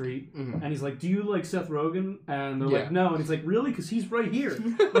on the street, and he's like, "Do you like Seth Rogen?" And they're like, "No," and he's like, "Really?" Because he's right here.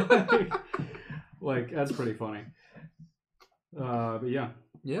 Like, that's pretty funny. But yeah.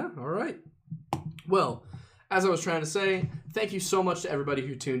 Yeah. All right. Well, as I was trying to say, thank you so much to everybody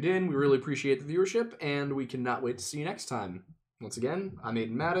who tuned in. We really appreciate the viewership, and we cannot wait to see you next time. Once again, I'm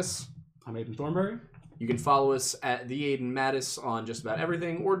Aiden Mattis. I'm Aiden Thornberry. You can follow us at the Aiden Mattis on just about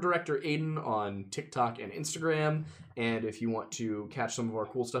everything, or Director Aiden on TikTok and Instagram. And if you want to catch some of our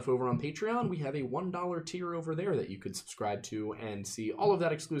cool stuff over on Patreon, we have a $1 tier over there that you could subscribe to and see all of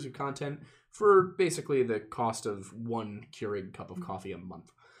that exclusive content for basically the cost of one Keurig cup of coffee a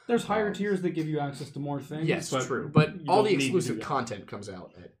month. There's higher tiers that give you access to more things. Yes, but true. But all the don't need to exclusive do that. content comes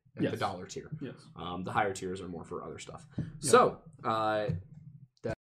out at Yes. the $1 tier. Yes. The higher tiers are more for other stuff. So,